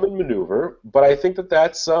a common maneuver, but I think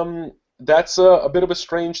that's a bit of a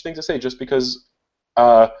strange thing to say, just because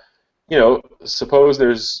you know, suppose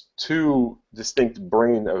there's two distinct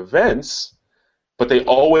brain events, but they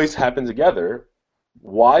always happen together.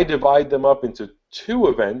 Why divide them up into two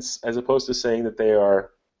events as opposed to saying that they are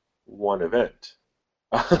one event?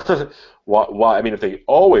 Why? I mean, if they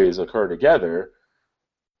always occur together,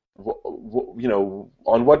 you know,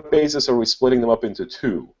 on what basis are we splitting them up into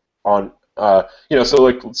two? On you know, so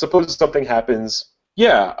like, suppose something happens.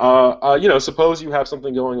 Yeah, you know, suppose you have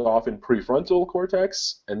something going off in prefrontal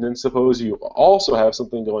cortex, and then suppose you also have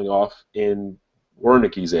something going off in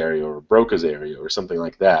Wernicke's area or Broca's area or something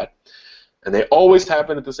like that, and they always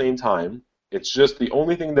happen at the same time. It's just the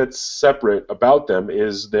only thing that's separate about them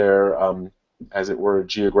is their, as it were,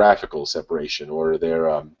 geographical separation or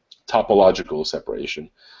their topological separation.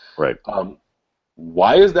 Right.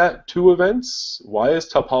 Why is that two events? Why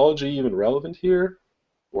is topology even relevant here?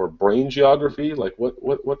 Or brain geography? Like,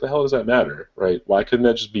 what the hell does that matter, right? Why couldn't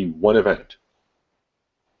that just be one event?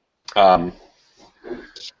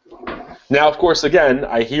 Now, of course, again,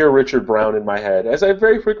 I hear Richard Brown in my head, as I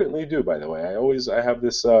very frequently do, by the way. I have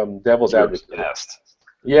this devil's advocate.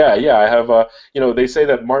 Yeah, I have. You know, they say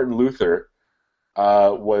that Martin Luther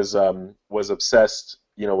was obsessed.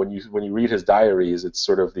 You know, when you read his diaries, it's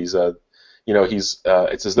sort of these. You know,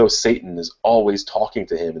 it's as though Satan is always talking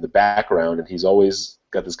to him in the background, and he's always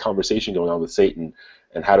got this conversation going on with Satan,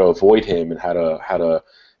 and how to avoid him, and how to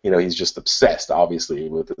he's just obsessed, obviously,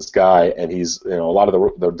 with this guy, and he's, a lot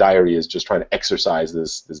of the diary is just trying to exorcise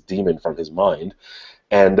this demon from his mind,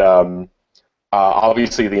 and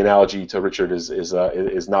obviously the analogy to Richard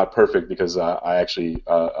is not perfect because I actually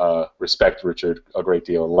respect Richard a great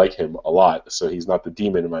deal and like him a lot, so he's not the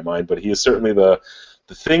demon in my mind, but he is certainly the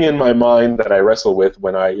thing in my mind that I wrestle with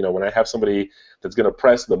when I have somebody that's going to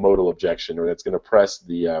press the modal objection, or that's going to press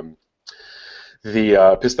the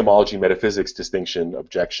epistemology metaphysics distinction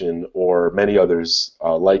objection, or many others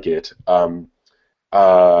like it.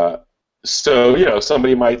 So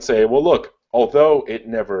somebody might say, well, look, although it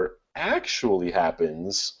never actually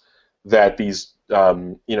happens that these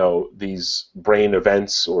these brain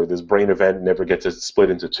events, or this brain event never gets split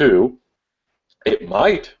into two, it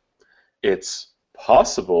might. It's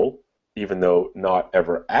possible, even though not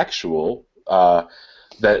ever actual,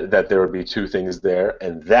 that there would be two things there,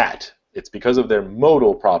 and that it's because of their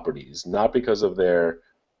modal properties, not because of their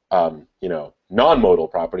non-modal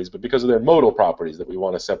properties, but because of their modal properties that we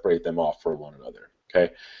want to separate them off from one another.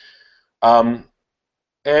 Okay,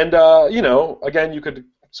 again, you could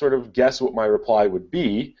sort of guess what my reply would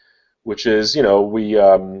be, which is, we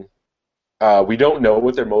don't know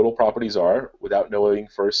what their modal properties are without knowing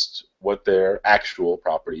first what their actual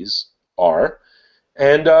properties are.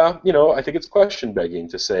 And, I think it's question begging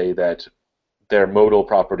to say that their modal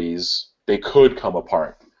properties, they could come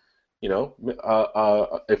apart.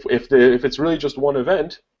 If it's really just one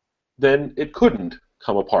event, then it couldn't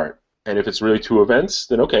come apart. And if it's really two events,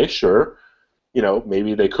 then okay, sure,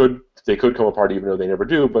 maybe they could come apart even though they never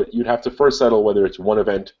do, but you'd have to first settle whether it's one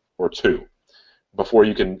event or two before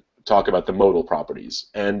you can talk about the modal properties.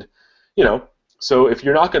 And, so if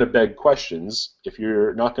you're not going to beg questions, if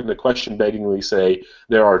you're not going to question-beggingly say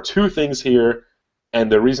there are two things here,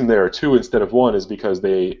 and the reason there are two instead of one is because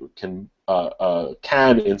they can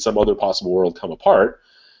in some other possible world come apart,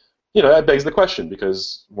 that begs the question,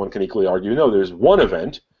 because one can equally argue, no, there's one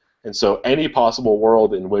event, and so any possible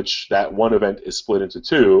world in which that one event is split into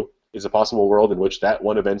two is a possible world in which that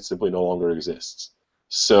one event simply no longer exists.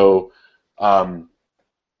 So,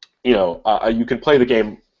 you can play the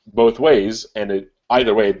game both ways, and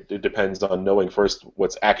either way, it depends on knowing first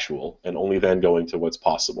what's actual, and only then going to what's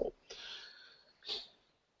possible.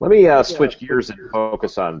 Let me switch gears and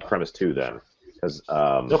focus on premise 2 then, because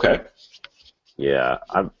okay. Yeah,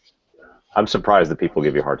 I'm surprised that people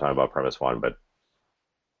give you a hard time about premise 1, but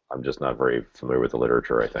I'm just not very familiar with the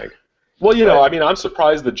literature, I think. Well, I'm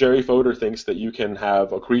surprised that Jerry Fodor thinks that you can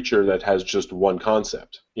have a creature that has just one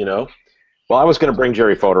concept, Well, I was going to bring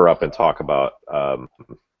Jerry Fodor up and talk about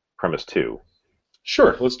premise 2.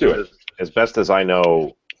 Sure, let's do it. As best as I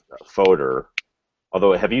know Fodor,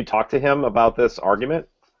 although, have you talked to him about this argument?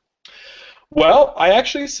 Well, I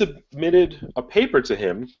actually submitted a paper to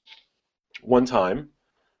him one time,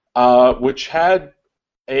 which had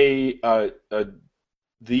an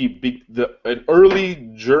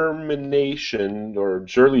early germination or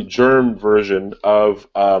early germ version of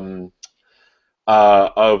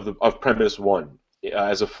premise 1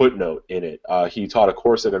 as a footnote in it. He taught a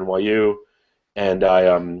course at NYU, and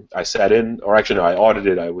I sat in, or actually no, I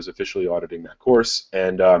audited. I was officially auditing that course,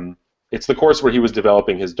 and it's the course where he was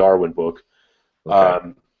developing his Darwin book.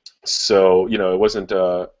 Okay. So it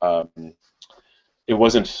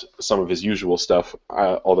wasn't some of his usual stuff,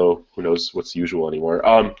 although who knows what's usual anymore.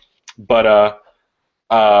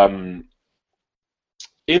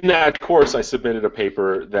 In that course, I submitted a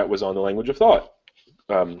paper that was on the language of thought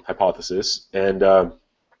hypothesis and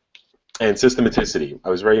systematicity. I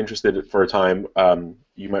was very interested for a time.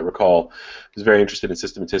 You might recall, I was very interested in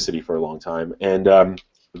systematicity for a long time, and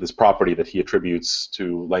this property that he attributes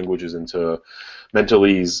to languages and to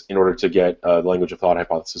mentalese in order to get the language of thought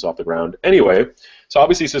hypothesis off the ground. Anyway, so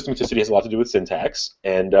obviously systematicity has a lot to do with syntax,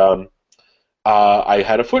 and I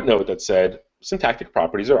had a footnote that said syntactic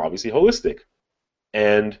properties are obviously holistic,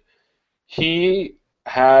 and he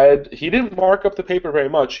didn't mark up the paper very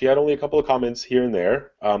much. He had only a couple of comments here and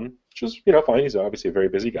there, which was fine. He's obviously a very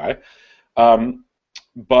busy guy.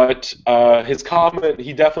 But his comment,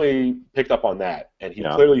 he definitely picked up on that, and he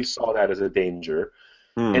clearly saw that as a danger.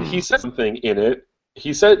 And he said something in it.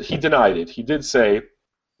 He said he denied it. He did say,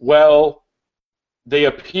 well, they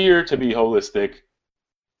appear to be holistic.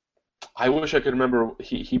 I wish I could remember.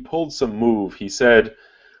 He pulled some move. He said,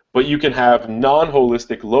 but you can have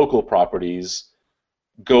non-holistic local properties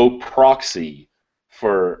go proxy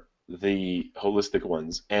for the holistic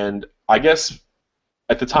ones. And I guess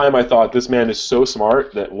at the time I thought, this man is so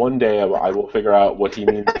smart that one day I will figure out what he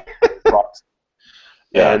means by proxy.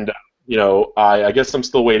 Yeah. I guess I'm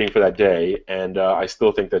still waiting for that day, and I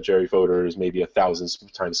still think that Jerry Fodor is maybe 1,000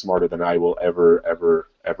 times smarter than I will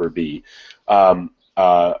ever be. And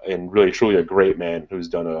really, truly a great man who's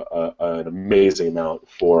done an amazing amount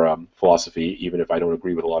for philosophy, even if I don't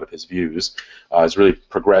agree with a lot of his views. Has really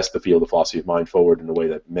progressed the field of philosophy of mind forward in a way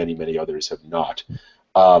that many, many others have not.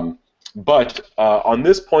 But on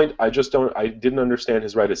this point, I didn't understand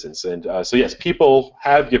his reticence. And so, yes, people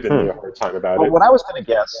have given me a hard time about it. What I was going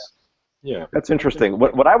to guess... Yeah, that's interesting.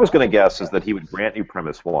 What I was going to guess is that he would grant you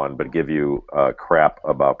premise 1, but give you crap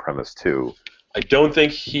about premise 2. I don't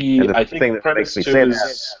think he. I think premise 2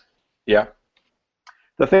 is. Yeah.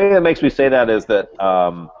 The thing that makes me say that is that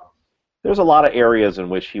there's a lot of areas in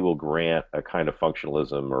which he will grant a kind of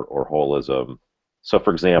functionalism or holism. So,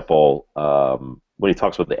 for example, when he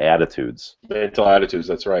talks about the attitudes. Mental attitudes.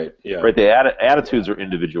 That's right. Yeah. Right. The attitudes are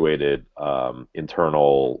individuated,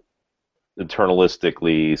 internalistically /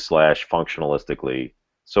 functionalistically.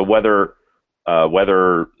 So whether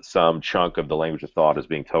some chunk of the language of thought is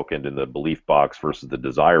being tokened in the belief box versus the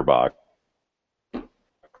desire box,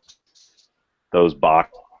 those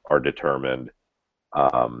boxes are determined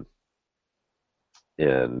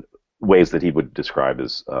in ways that he would describe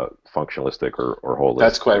as functionalistic or holistic.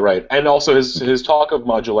 That's quite right. And also his talk of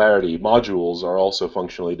modularity, modules are also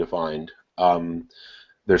functionally defined.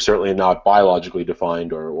 They're certainly not biologically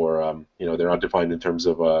defined, or they're not defined in terms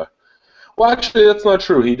of. Well, actually, that's not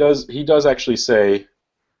true. He does actually say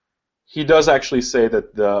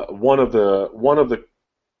that one of the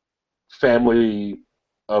family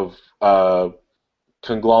of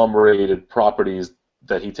conglomerated properties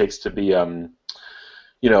that he takes to be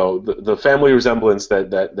the family resemblance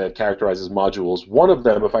that characterizes modules. One of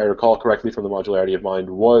them, if I recall correctly from the modularity of mind,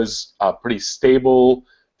 was a pretty stable,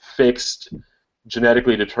 fixed,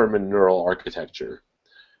 genetically determined neural architecture.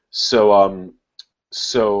 So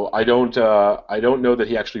I don't know that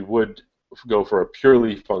he actually would go for a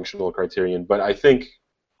purely functional criterion, but I think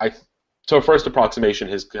so. First approximation,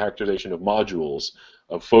 his characterization of modules,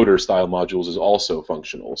 of Fodor-style modules, is also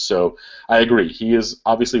functional. So I agree. He is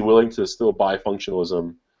obviously willing to still buy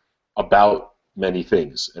functionalism about many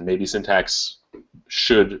things, and maybe syntax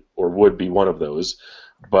should or would be one of those.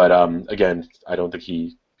 But again, I don't think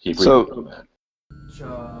he agrees with that.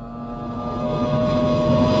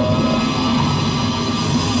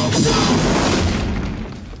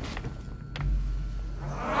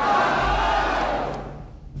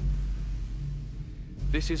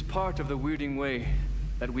 This is part of the weirding way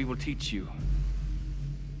that we will teach you.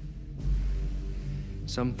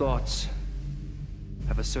 Some thoughts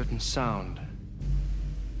have a certain sound,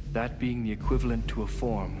 that being the equivalent to a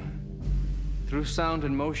form. Through sound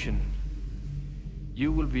and motion,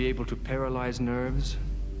 you will be able to paralyze nerves,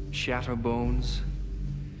 shatter bones,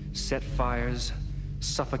 set fires,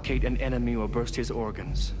 suffocate an enemy, or burst his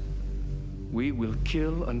organs. We will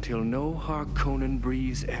kill until no Harkonnen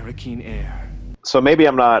breathes Arakeen air. So maybe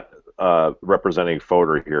I'm not representing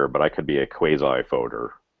Fodor here, but I could be a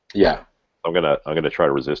quasi-Fodor. Yeah. I'm gonna try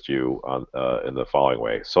to resist you on in the following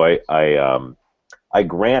way. So I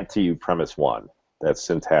grant to you premise 1 that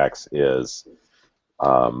syntax is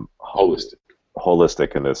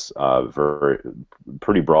holistic in this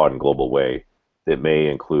pretty broad and global way that may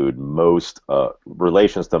include most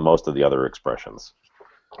relations to most of the other expressions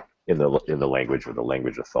in the language or the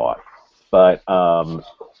language of thought. But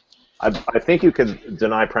I think you could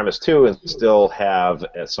deny premise 2 and still have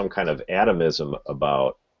some kind of atomism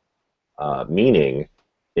about meaning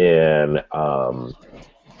in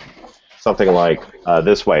something like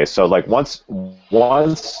this way. So, like once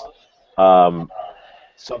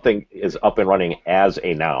something is up and running as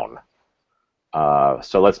a noun.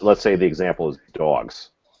 So let's say the example is dogs.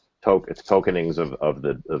 It's tokenings of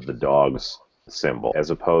the dog's symbol as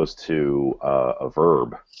opposed to a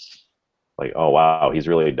verb. Like, oh wow, he's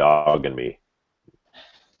really dogging me.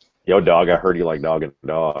 Yo, dog, I heard you like dogging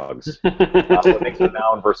dogs. What makes a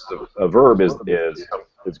noun versus a verb is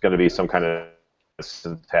going to be some kind of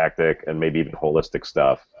syntactic and maybe even holistic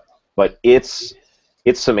stuff. But its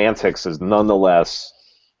semantics is nonetheless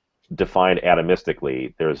defined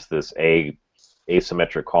atomistically. There's this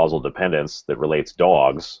asymmetric causal dependence that relates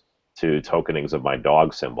dogs to tokenings of my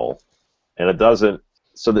dog symbol, and it doesn't.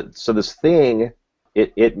 So this thing.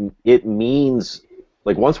 It means,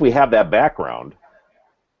 like, once we have that background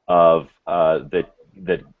of that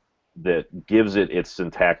gives it its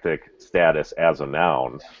syntactic status as a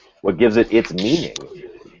noun, what gives it its meaning,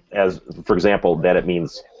 as for example that it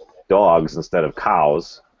means dogs instead of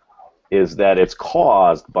cows, is that it's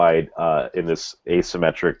caused by in this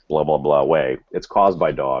asymmetric blah blah blah way. It's caused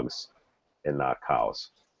by dogs and not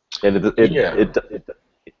cows, and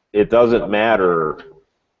it doesn't matter.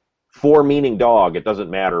 For meaning dog, it doesn't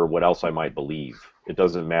matter what else I might believe. It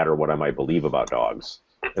doesn't matter what I might believe about dogs.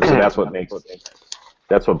 And so that's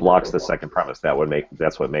what blocks the second premise.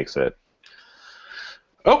 That's what makes it.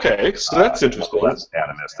 Okay, so that's interesting. Less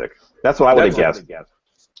atomistic. That's what I would have guessed.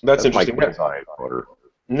 That's interesting. My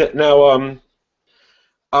Now,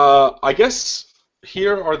 I guess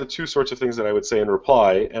here are the two sorts of things that I would say in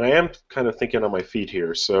reply, and I am kind of thinking on my feet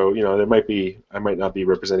here. So I might not be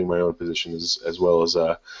representing my own position as well as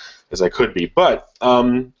I could be. But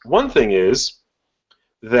one thing is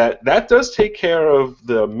that does take care of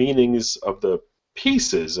the meanings of the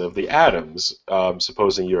pieces of the atoms.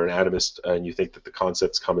 Supposing you're an atomist and you think that the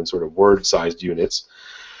concepts come in sort of word-sized units.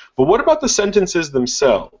 But what about the sentences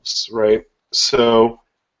themselves, right? So,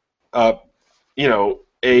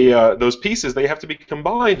 those pieces, they have to be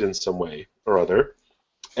combined in some way or other,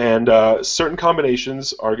 and certain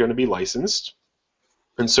combinations are going to be licensed,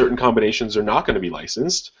 and certain combinations are not going to be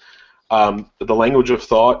licensed. The language of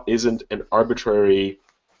thought isn't an arbitrary,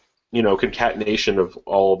 concatenation of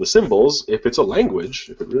all the symbols. If it's a language,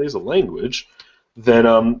 if it really is a language, then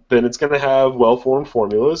it's going to have well-formed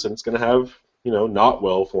formulas, and it's going to have not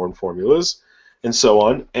well-formed formulas, and so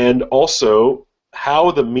on, and also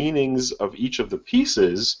how the meanings of each of the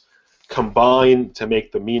pieces combine to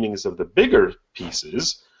make the meanings of the bigger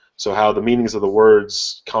pieces, so how the meanings of the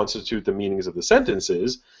words constitute the meanings of the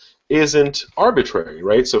sentences, isn't arbitrary,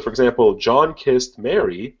 right? So, for example, John kissed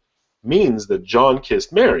Mary means that John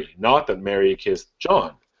kissed Mary, not that Mary kissed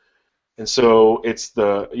John. And so it's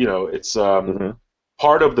part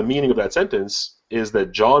of the meaning of that sentence is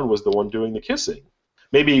that John was the one doing the kissing.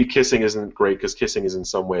 Maybe kissing isn't great because kissing is in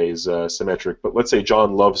some ways symmetric, but let's say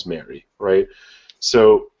John loves Mary, right?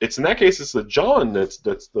 So it's in that case it's the John that's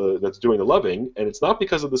doing the loving, and it's not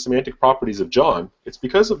because of the semantic properties of John. It's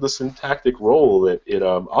because of the syntactic role that it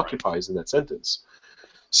occupies in that sentence.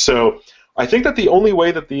 So I think that the only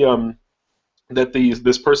way that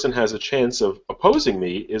this person has a chance of opposing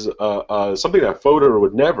me is something that Fodor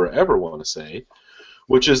would never ever want to say,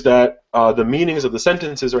 which is that the meanings of the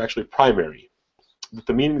sentences are actually primary.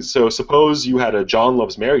 So suppose you had a John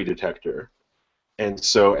loves Mary detector, and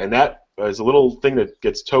that is a little thing that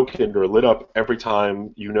gets tokened or lit up every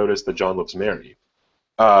time you notice that John loves Mary.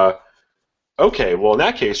 Okay, well in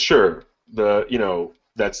that case, sure,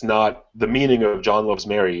 that's not the meaning of John loves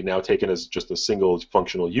Mary, now taken as just a single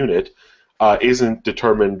functional unit, isn't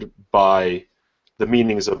determined by the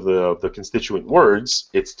meanings of the constituent words.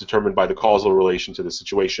 It's determined by the causal relation to the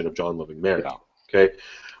situation of John loving Mary. Yeah. Okay,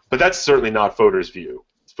 but that's certainly not Fodor's view.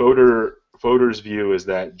 Fodor's view is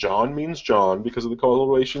that John means John because of the causal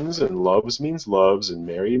relations, and loves means loves, and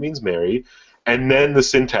Mary means Mary, and then the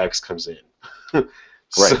syntax comes in. Right.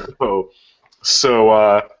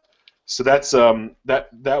 So that's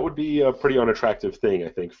that would be a pretty unattractive thing, I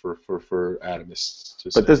think, for atomists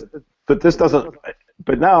to say. But this doesn't.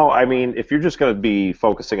 But now, I mean, if you're just going to be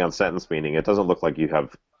focusing on sentence meaning, it doesn't look like you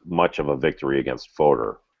have much of a victory against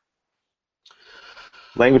Fodor.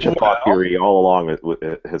 Language and thought theory all along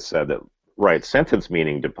has said that, right, sentence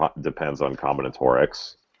meaning depends on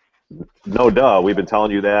combinatorics. No duh, we've been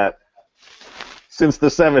telling you that since the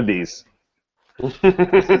 70s.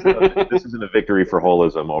 This isn't a victory for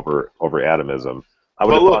holism over atomism. I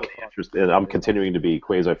would have thought the interest, and I'm continuing to be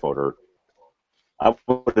quasi-Fodor. I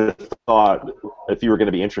would have thought, if you were going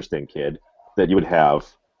to be interesting, kid, that you would have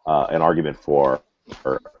an argument for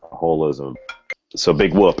holism. So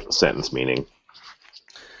big whoop, sentence meaning.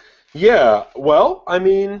 Yeah, well, I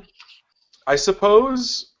mean, I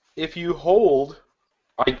suppose if you hold,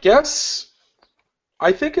 I think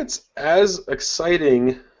it's as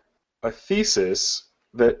exciting a thesis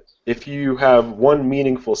that if you have one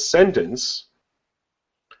meaningful sentence,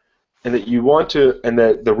 and that you want to, and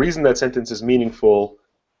that the reason that sentence is meaningful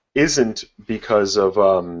isn't because of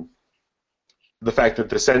the fact that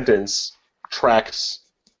the sentence tracks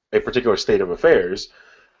a particular state of affairs,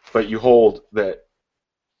 but you hold that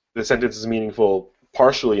the sentence is meaningful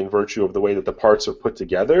partially in virtue of the way that the parts are put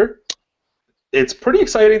together. It's pretty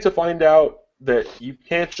exciting to find out that you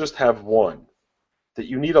can't just have one, that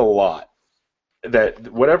you need a lot,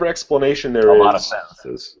 that whatever explanation there is... A lot of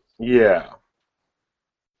sentences. Yeah.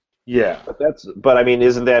 Yeah. But I mean,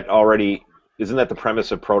 isn't that the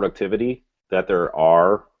premise of productivity, that there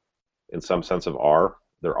are, in some sense of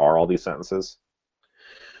there are all these sentences?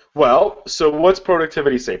 Well, so what's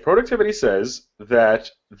productivity say? Productivity says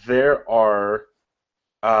that there are,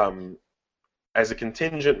 as a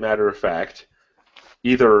contingent matter of fact,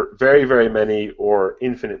 either very, very many or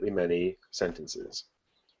infinitely many sentences.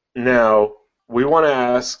 Now, we want to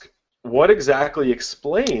ask, what exactly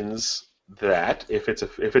explains that if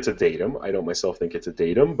it's a datum, I don't myself think it's a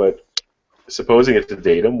datum, but supposing it's a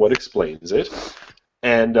datum, what explains it?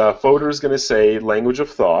 And Fodor is going to say language of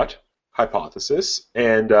thought, hypothesis,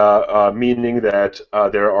 and meaning that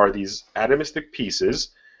there are these atomistic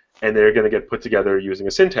pieces, and they're going to get put together using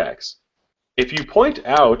a syntax. If you point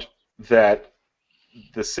out that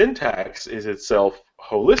the syntax is itself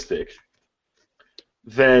holistic,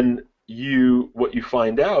 then what you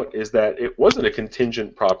find out is that it wasn't a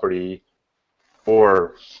contingent property,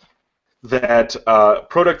 or that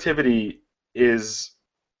productivity is,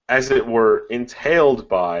 as it were, entailed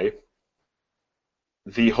by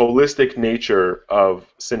the holistic nature of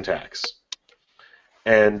syntax.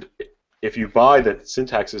 And if you buy that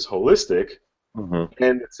syntax is holistic,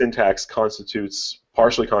 and that syntax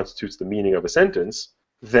partially constitutes the meaning of a sentence,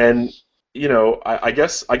 then I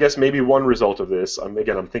guess maybe one result of this, I'm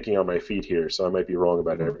thinking on my feet here, so I might be wrong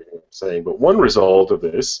about everything I'm saying, but one result of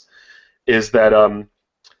this is that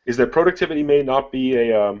productivity may not be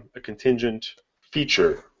a contingent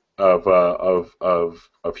feature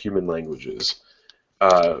of human languages.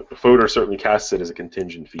 Fodor certainly casts it as a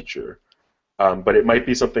contingent feature, but it might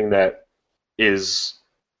be something that is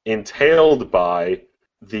entailed by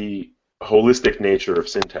the holistic nature of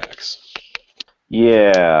syntax.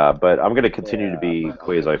 Yeah, but I'm going to continue to be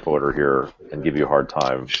quasi-Fodor here and give you a hard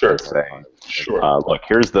time. Sure. Sure. Look,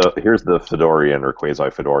 here's the Fodorian or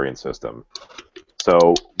quasi-Fodorian system.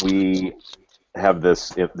 So we have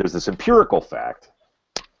there's this empirical fact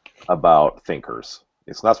about thinkers.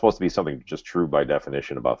 It's not supposed to be something just true by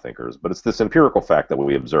definition about thinkers, but it's this empirical fact that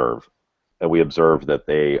we observe. That we observe that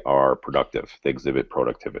they are productive. They exhibit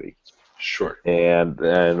productivity. Sure. And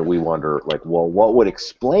then we wonder, what would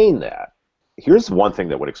explain that? Here's one thing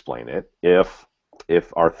that would explain it. If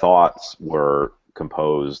our thoughts were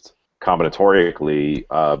composed combinatorially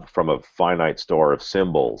from a finite store of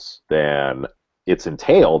symbols, then it's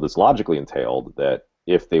logically entailed that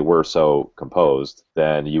if they were so composed,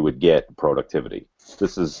 then you would get productivity.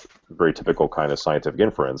 This is a very typical kind of scientific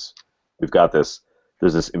inference.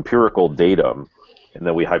 There's this empirical datum, and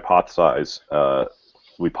then we hypothesize,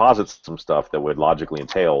 we posit some stuff that would logically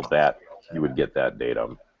entail that you would get that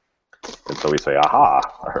datum. And so we say, aha,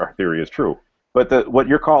 our theory is true. But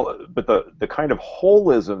the kind of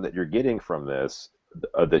holism that you're getting from this,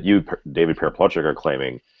 that you, David Pereplochik, are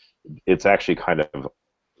claiming, it's actually kind of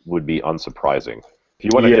would be unsurprising.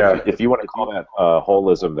 If you want to call that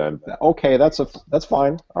holism, then okay, that's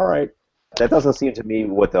fine. All right. That doesn't seem to me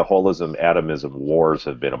what the holism atomism wars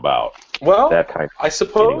have been about. Well, that kind of I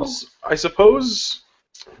suppose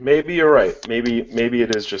maybe you're right. Maybe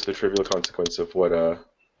it is just a trivial consequence of what.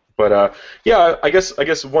 Yeah, I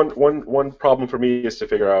guess one problem for me is to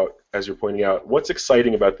figure out, as you're pointing out, what's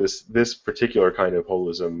exciting about this particular kind of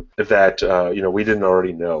holism that we didn't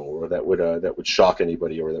already know, or that would shock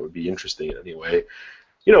anybody, or that would be interesting in any way.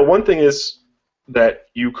 One thing is that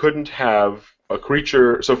you couldn't have a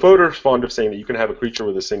creature. So Fodor's fond of saying that you can have a creature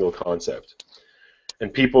with a single concept,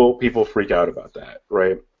 and people freak out about that,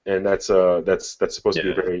 right? And that's supposed to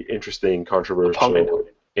be a very interesting, controversial,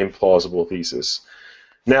 implausible thesis.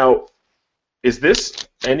 Now, is this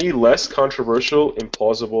any less controversial,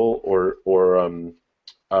 implausible, or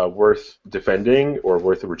worth defending or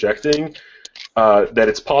worth rejecting? That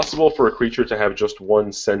it's possible for a creature to have just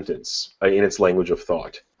one sentence in its language of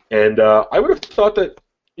thought, and I would have thought that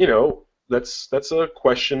that's a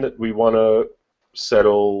question that we want to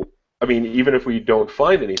settle. I mean, even if we don't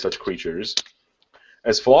find any such creatures,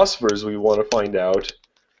 as philosophers, we want to find out.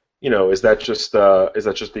 Is that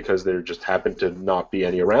just because there just happened to not be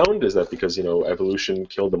any around? Is that because evolution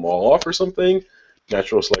killed them all off or something?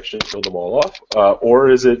 Natural selection killed them all off,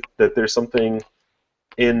 or is it that there's something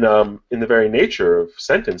in the very nature of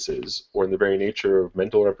sentences, or in the very nature of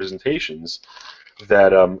mental representations,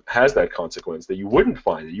 that has that consequence that you couldn't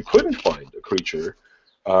find a creature.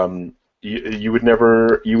 You would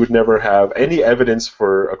never have any evidence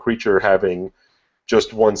for a creature having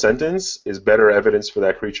just one sentence is better evidence for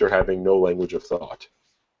that creature having no language of thought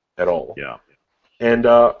at all. Yeah. And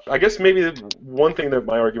I guess maybe one thing that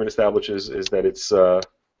my argument establishes is that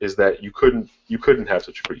is that you couldn't have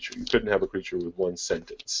such a creature. You couldn't have a creature with one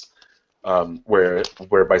sentence, where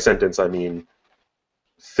by sentence I mean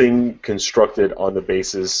thing constructed on the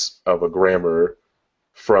basis of a grammar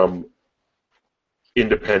from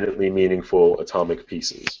independently meaningful atomic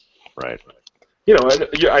pieces. Right.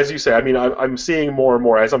 As you say, I mean, I'm seeing more and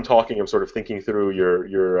more as I'm talking. I'm sort of thinking through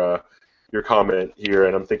your comment here,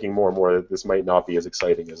 and I'm thinking more and more that this might not be as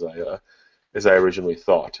exciting as I originally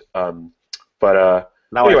thought. But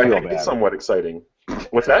now anyway, I feel think bad. It's somewhat exciting.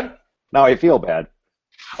 What's that? Now I feel bad.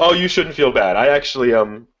 Oh, you shouldn't feel bad. I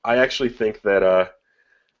actually think that,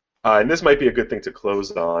 and this might be a good thing to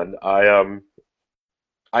close on.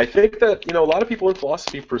 I think that a lot of people in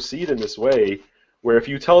philosophy proceed in this way, where if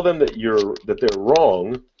you tell them that they're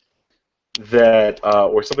wrong, that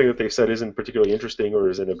or something that they've said isn't particularly interesting or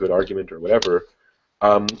isn't a good argument or whatever,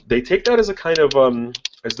 they take that as a kind of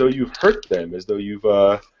as though you've hurt them, as though you've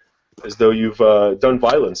done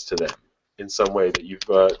violence to them in some way,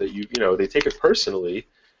 that they take it personally.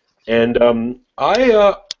 And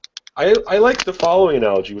I like the following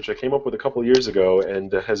analogy, which I came up with a couple of years ago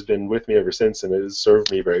and has been with me ever since, and it has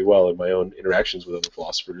served me very well in my own interactions with other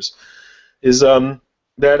philosophers, is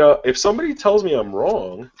that if somebody tells me I'm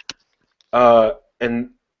wrong, and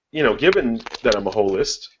given that I'm a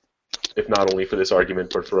holist, if not only for this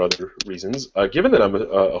argument but for other reasons, given that I'm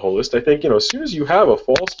a holist, I think as soon as you have a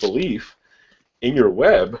false belief in your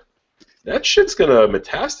web, that shit's gonna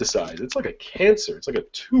metastasize. It's like a cancer. It's like a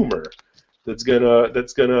tumor that's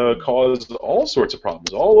gonna cause all sorts of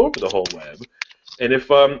problems all over the whole web. And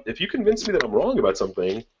if you convince me that I'm wrong about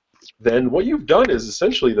something, then what you've done is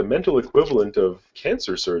essentially the mental equivalent of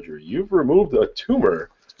cancer surgery. You've removed a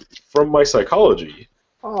tumor from my psychology,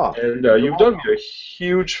 and you've done me a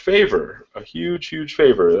huge favor,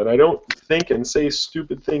 that I don't think and say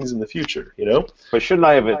stupid things in the future, But shouldn't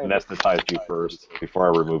I have anesthetized you first before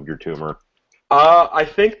I removed your tumor? I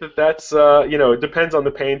think that's, it depends on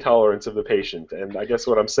the pain tolerance of the patient, and I guess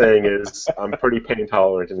what I'm saying is I'm pretty pain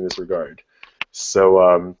tolerant in this regard. So,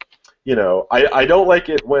 I don't like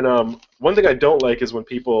it when, one thing I don't like is when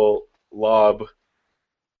people lob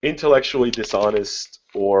intellectually dishonest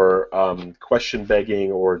or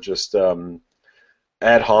question-begging or just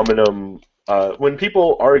ad hominem, when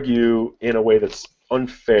people argue in a way that's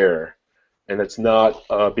unfair and that's not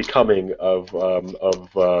becoming of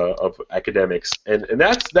academics, and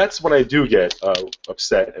that's when I do get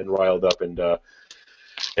upset and riled up and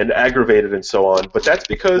aggravated and so on. But that's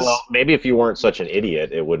because maybe if you weren't such an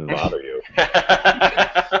idiot, it wouldn't bother you.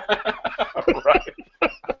 Right.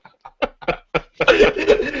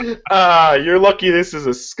 You're lucky this is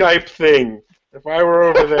a Skype thing. If I were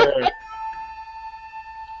over there.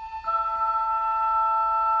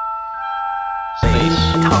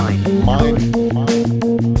 Space, time, Mind.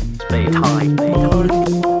 space, time, space,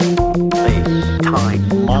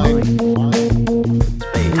 time, Mind. space, time,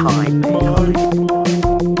 space, time, Mind.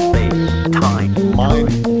 space, time, space, time, Mind.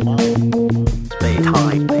 space, time,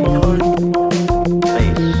 space,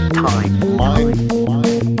 time, Mind.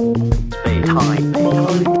 space,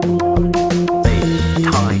 time, space, time,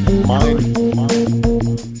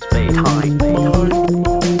 Mind. space,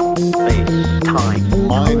 time, space, time, Mind.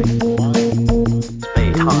 space, time, space, time, Mind. space,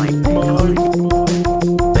 time,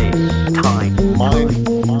 space, time, Mind.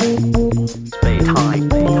 space,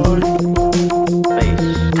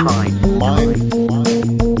 time, Mind. space, time, Mind. space, time, Mind.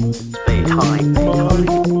 space, time, Mind. space, time, space, time,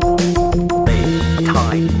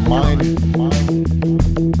 Mind.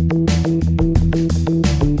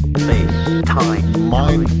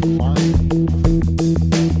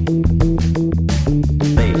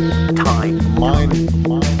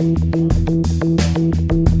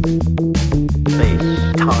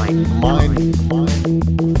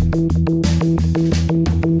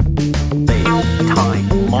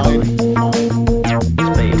 time,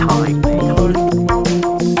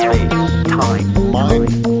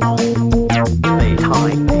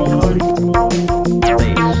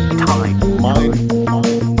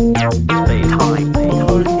 space, time, Mind. space, time, space,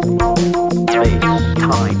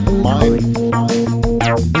 time, Mind. space,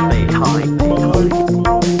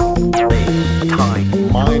 time, space,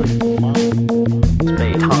 time, Mind. space, time, space, time,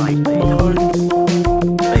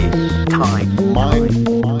 Mind. space,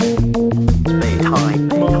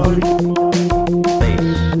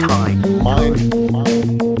 time, space, time, Mind.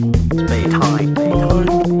 space, time,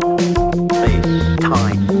 space,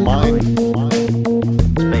 time, Mind.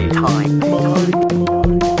 space, time,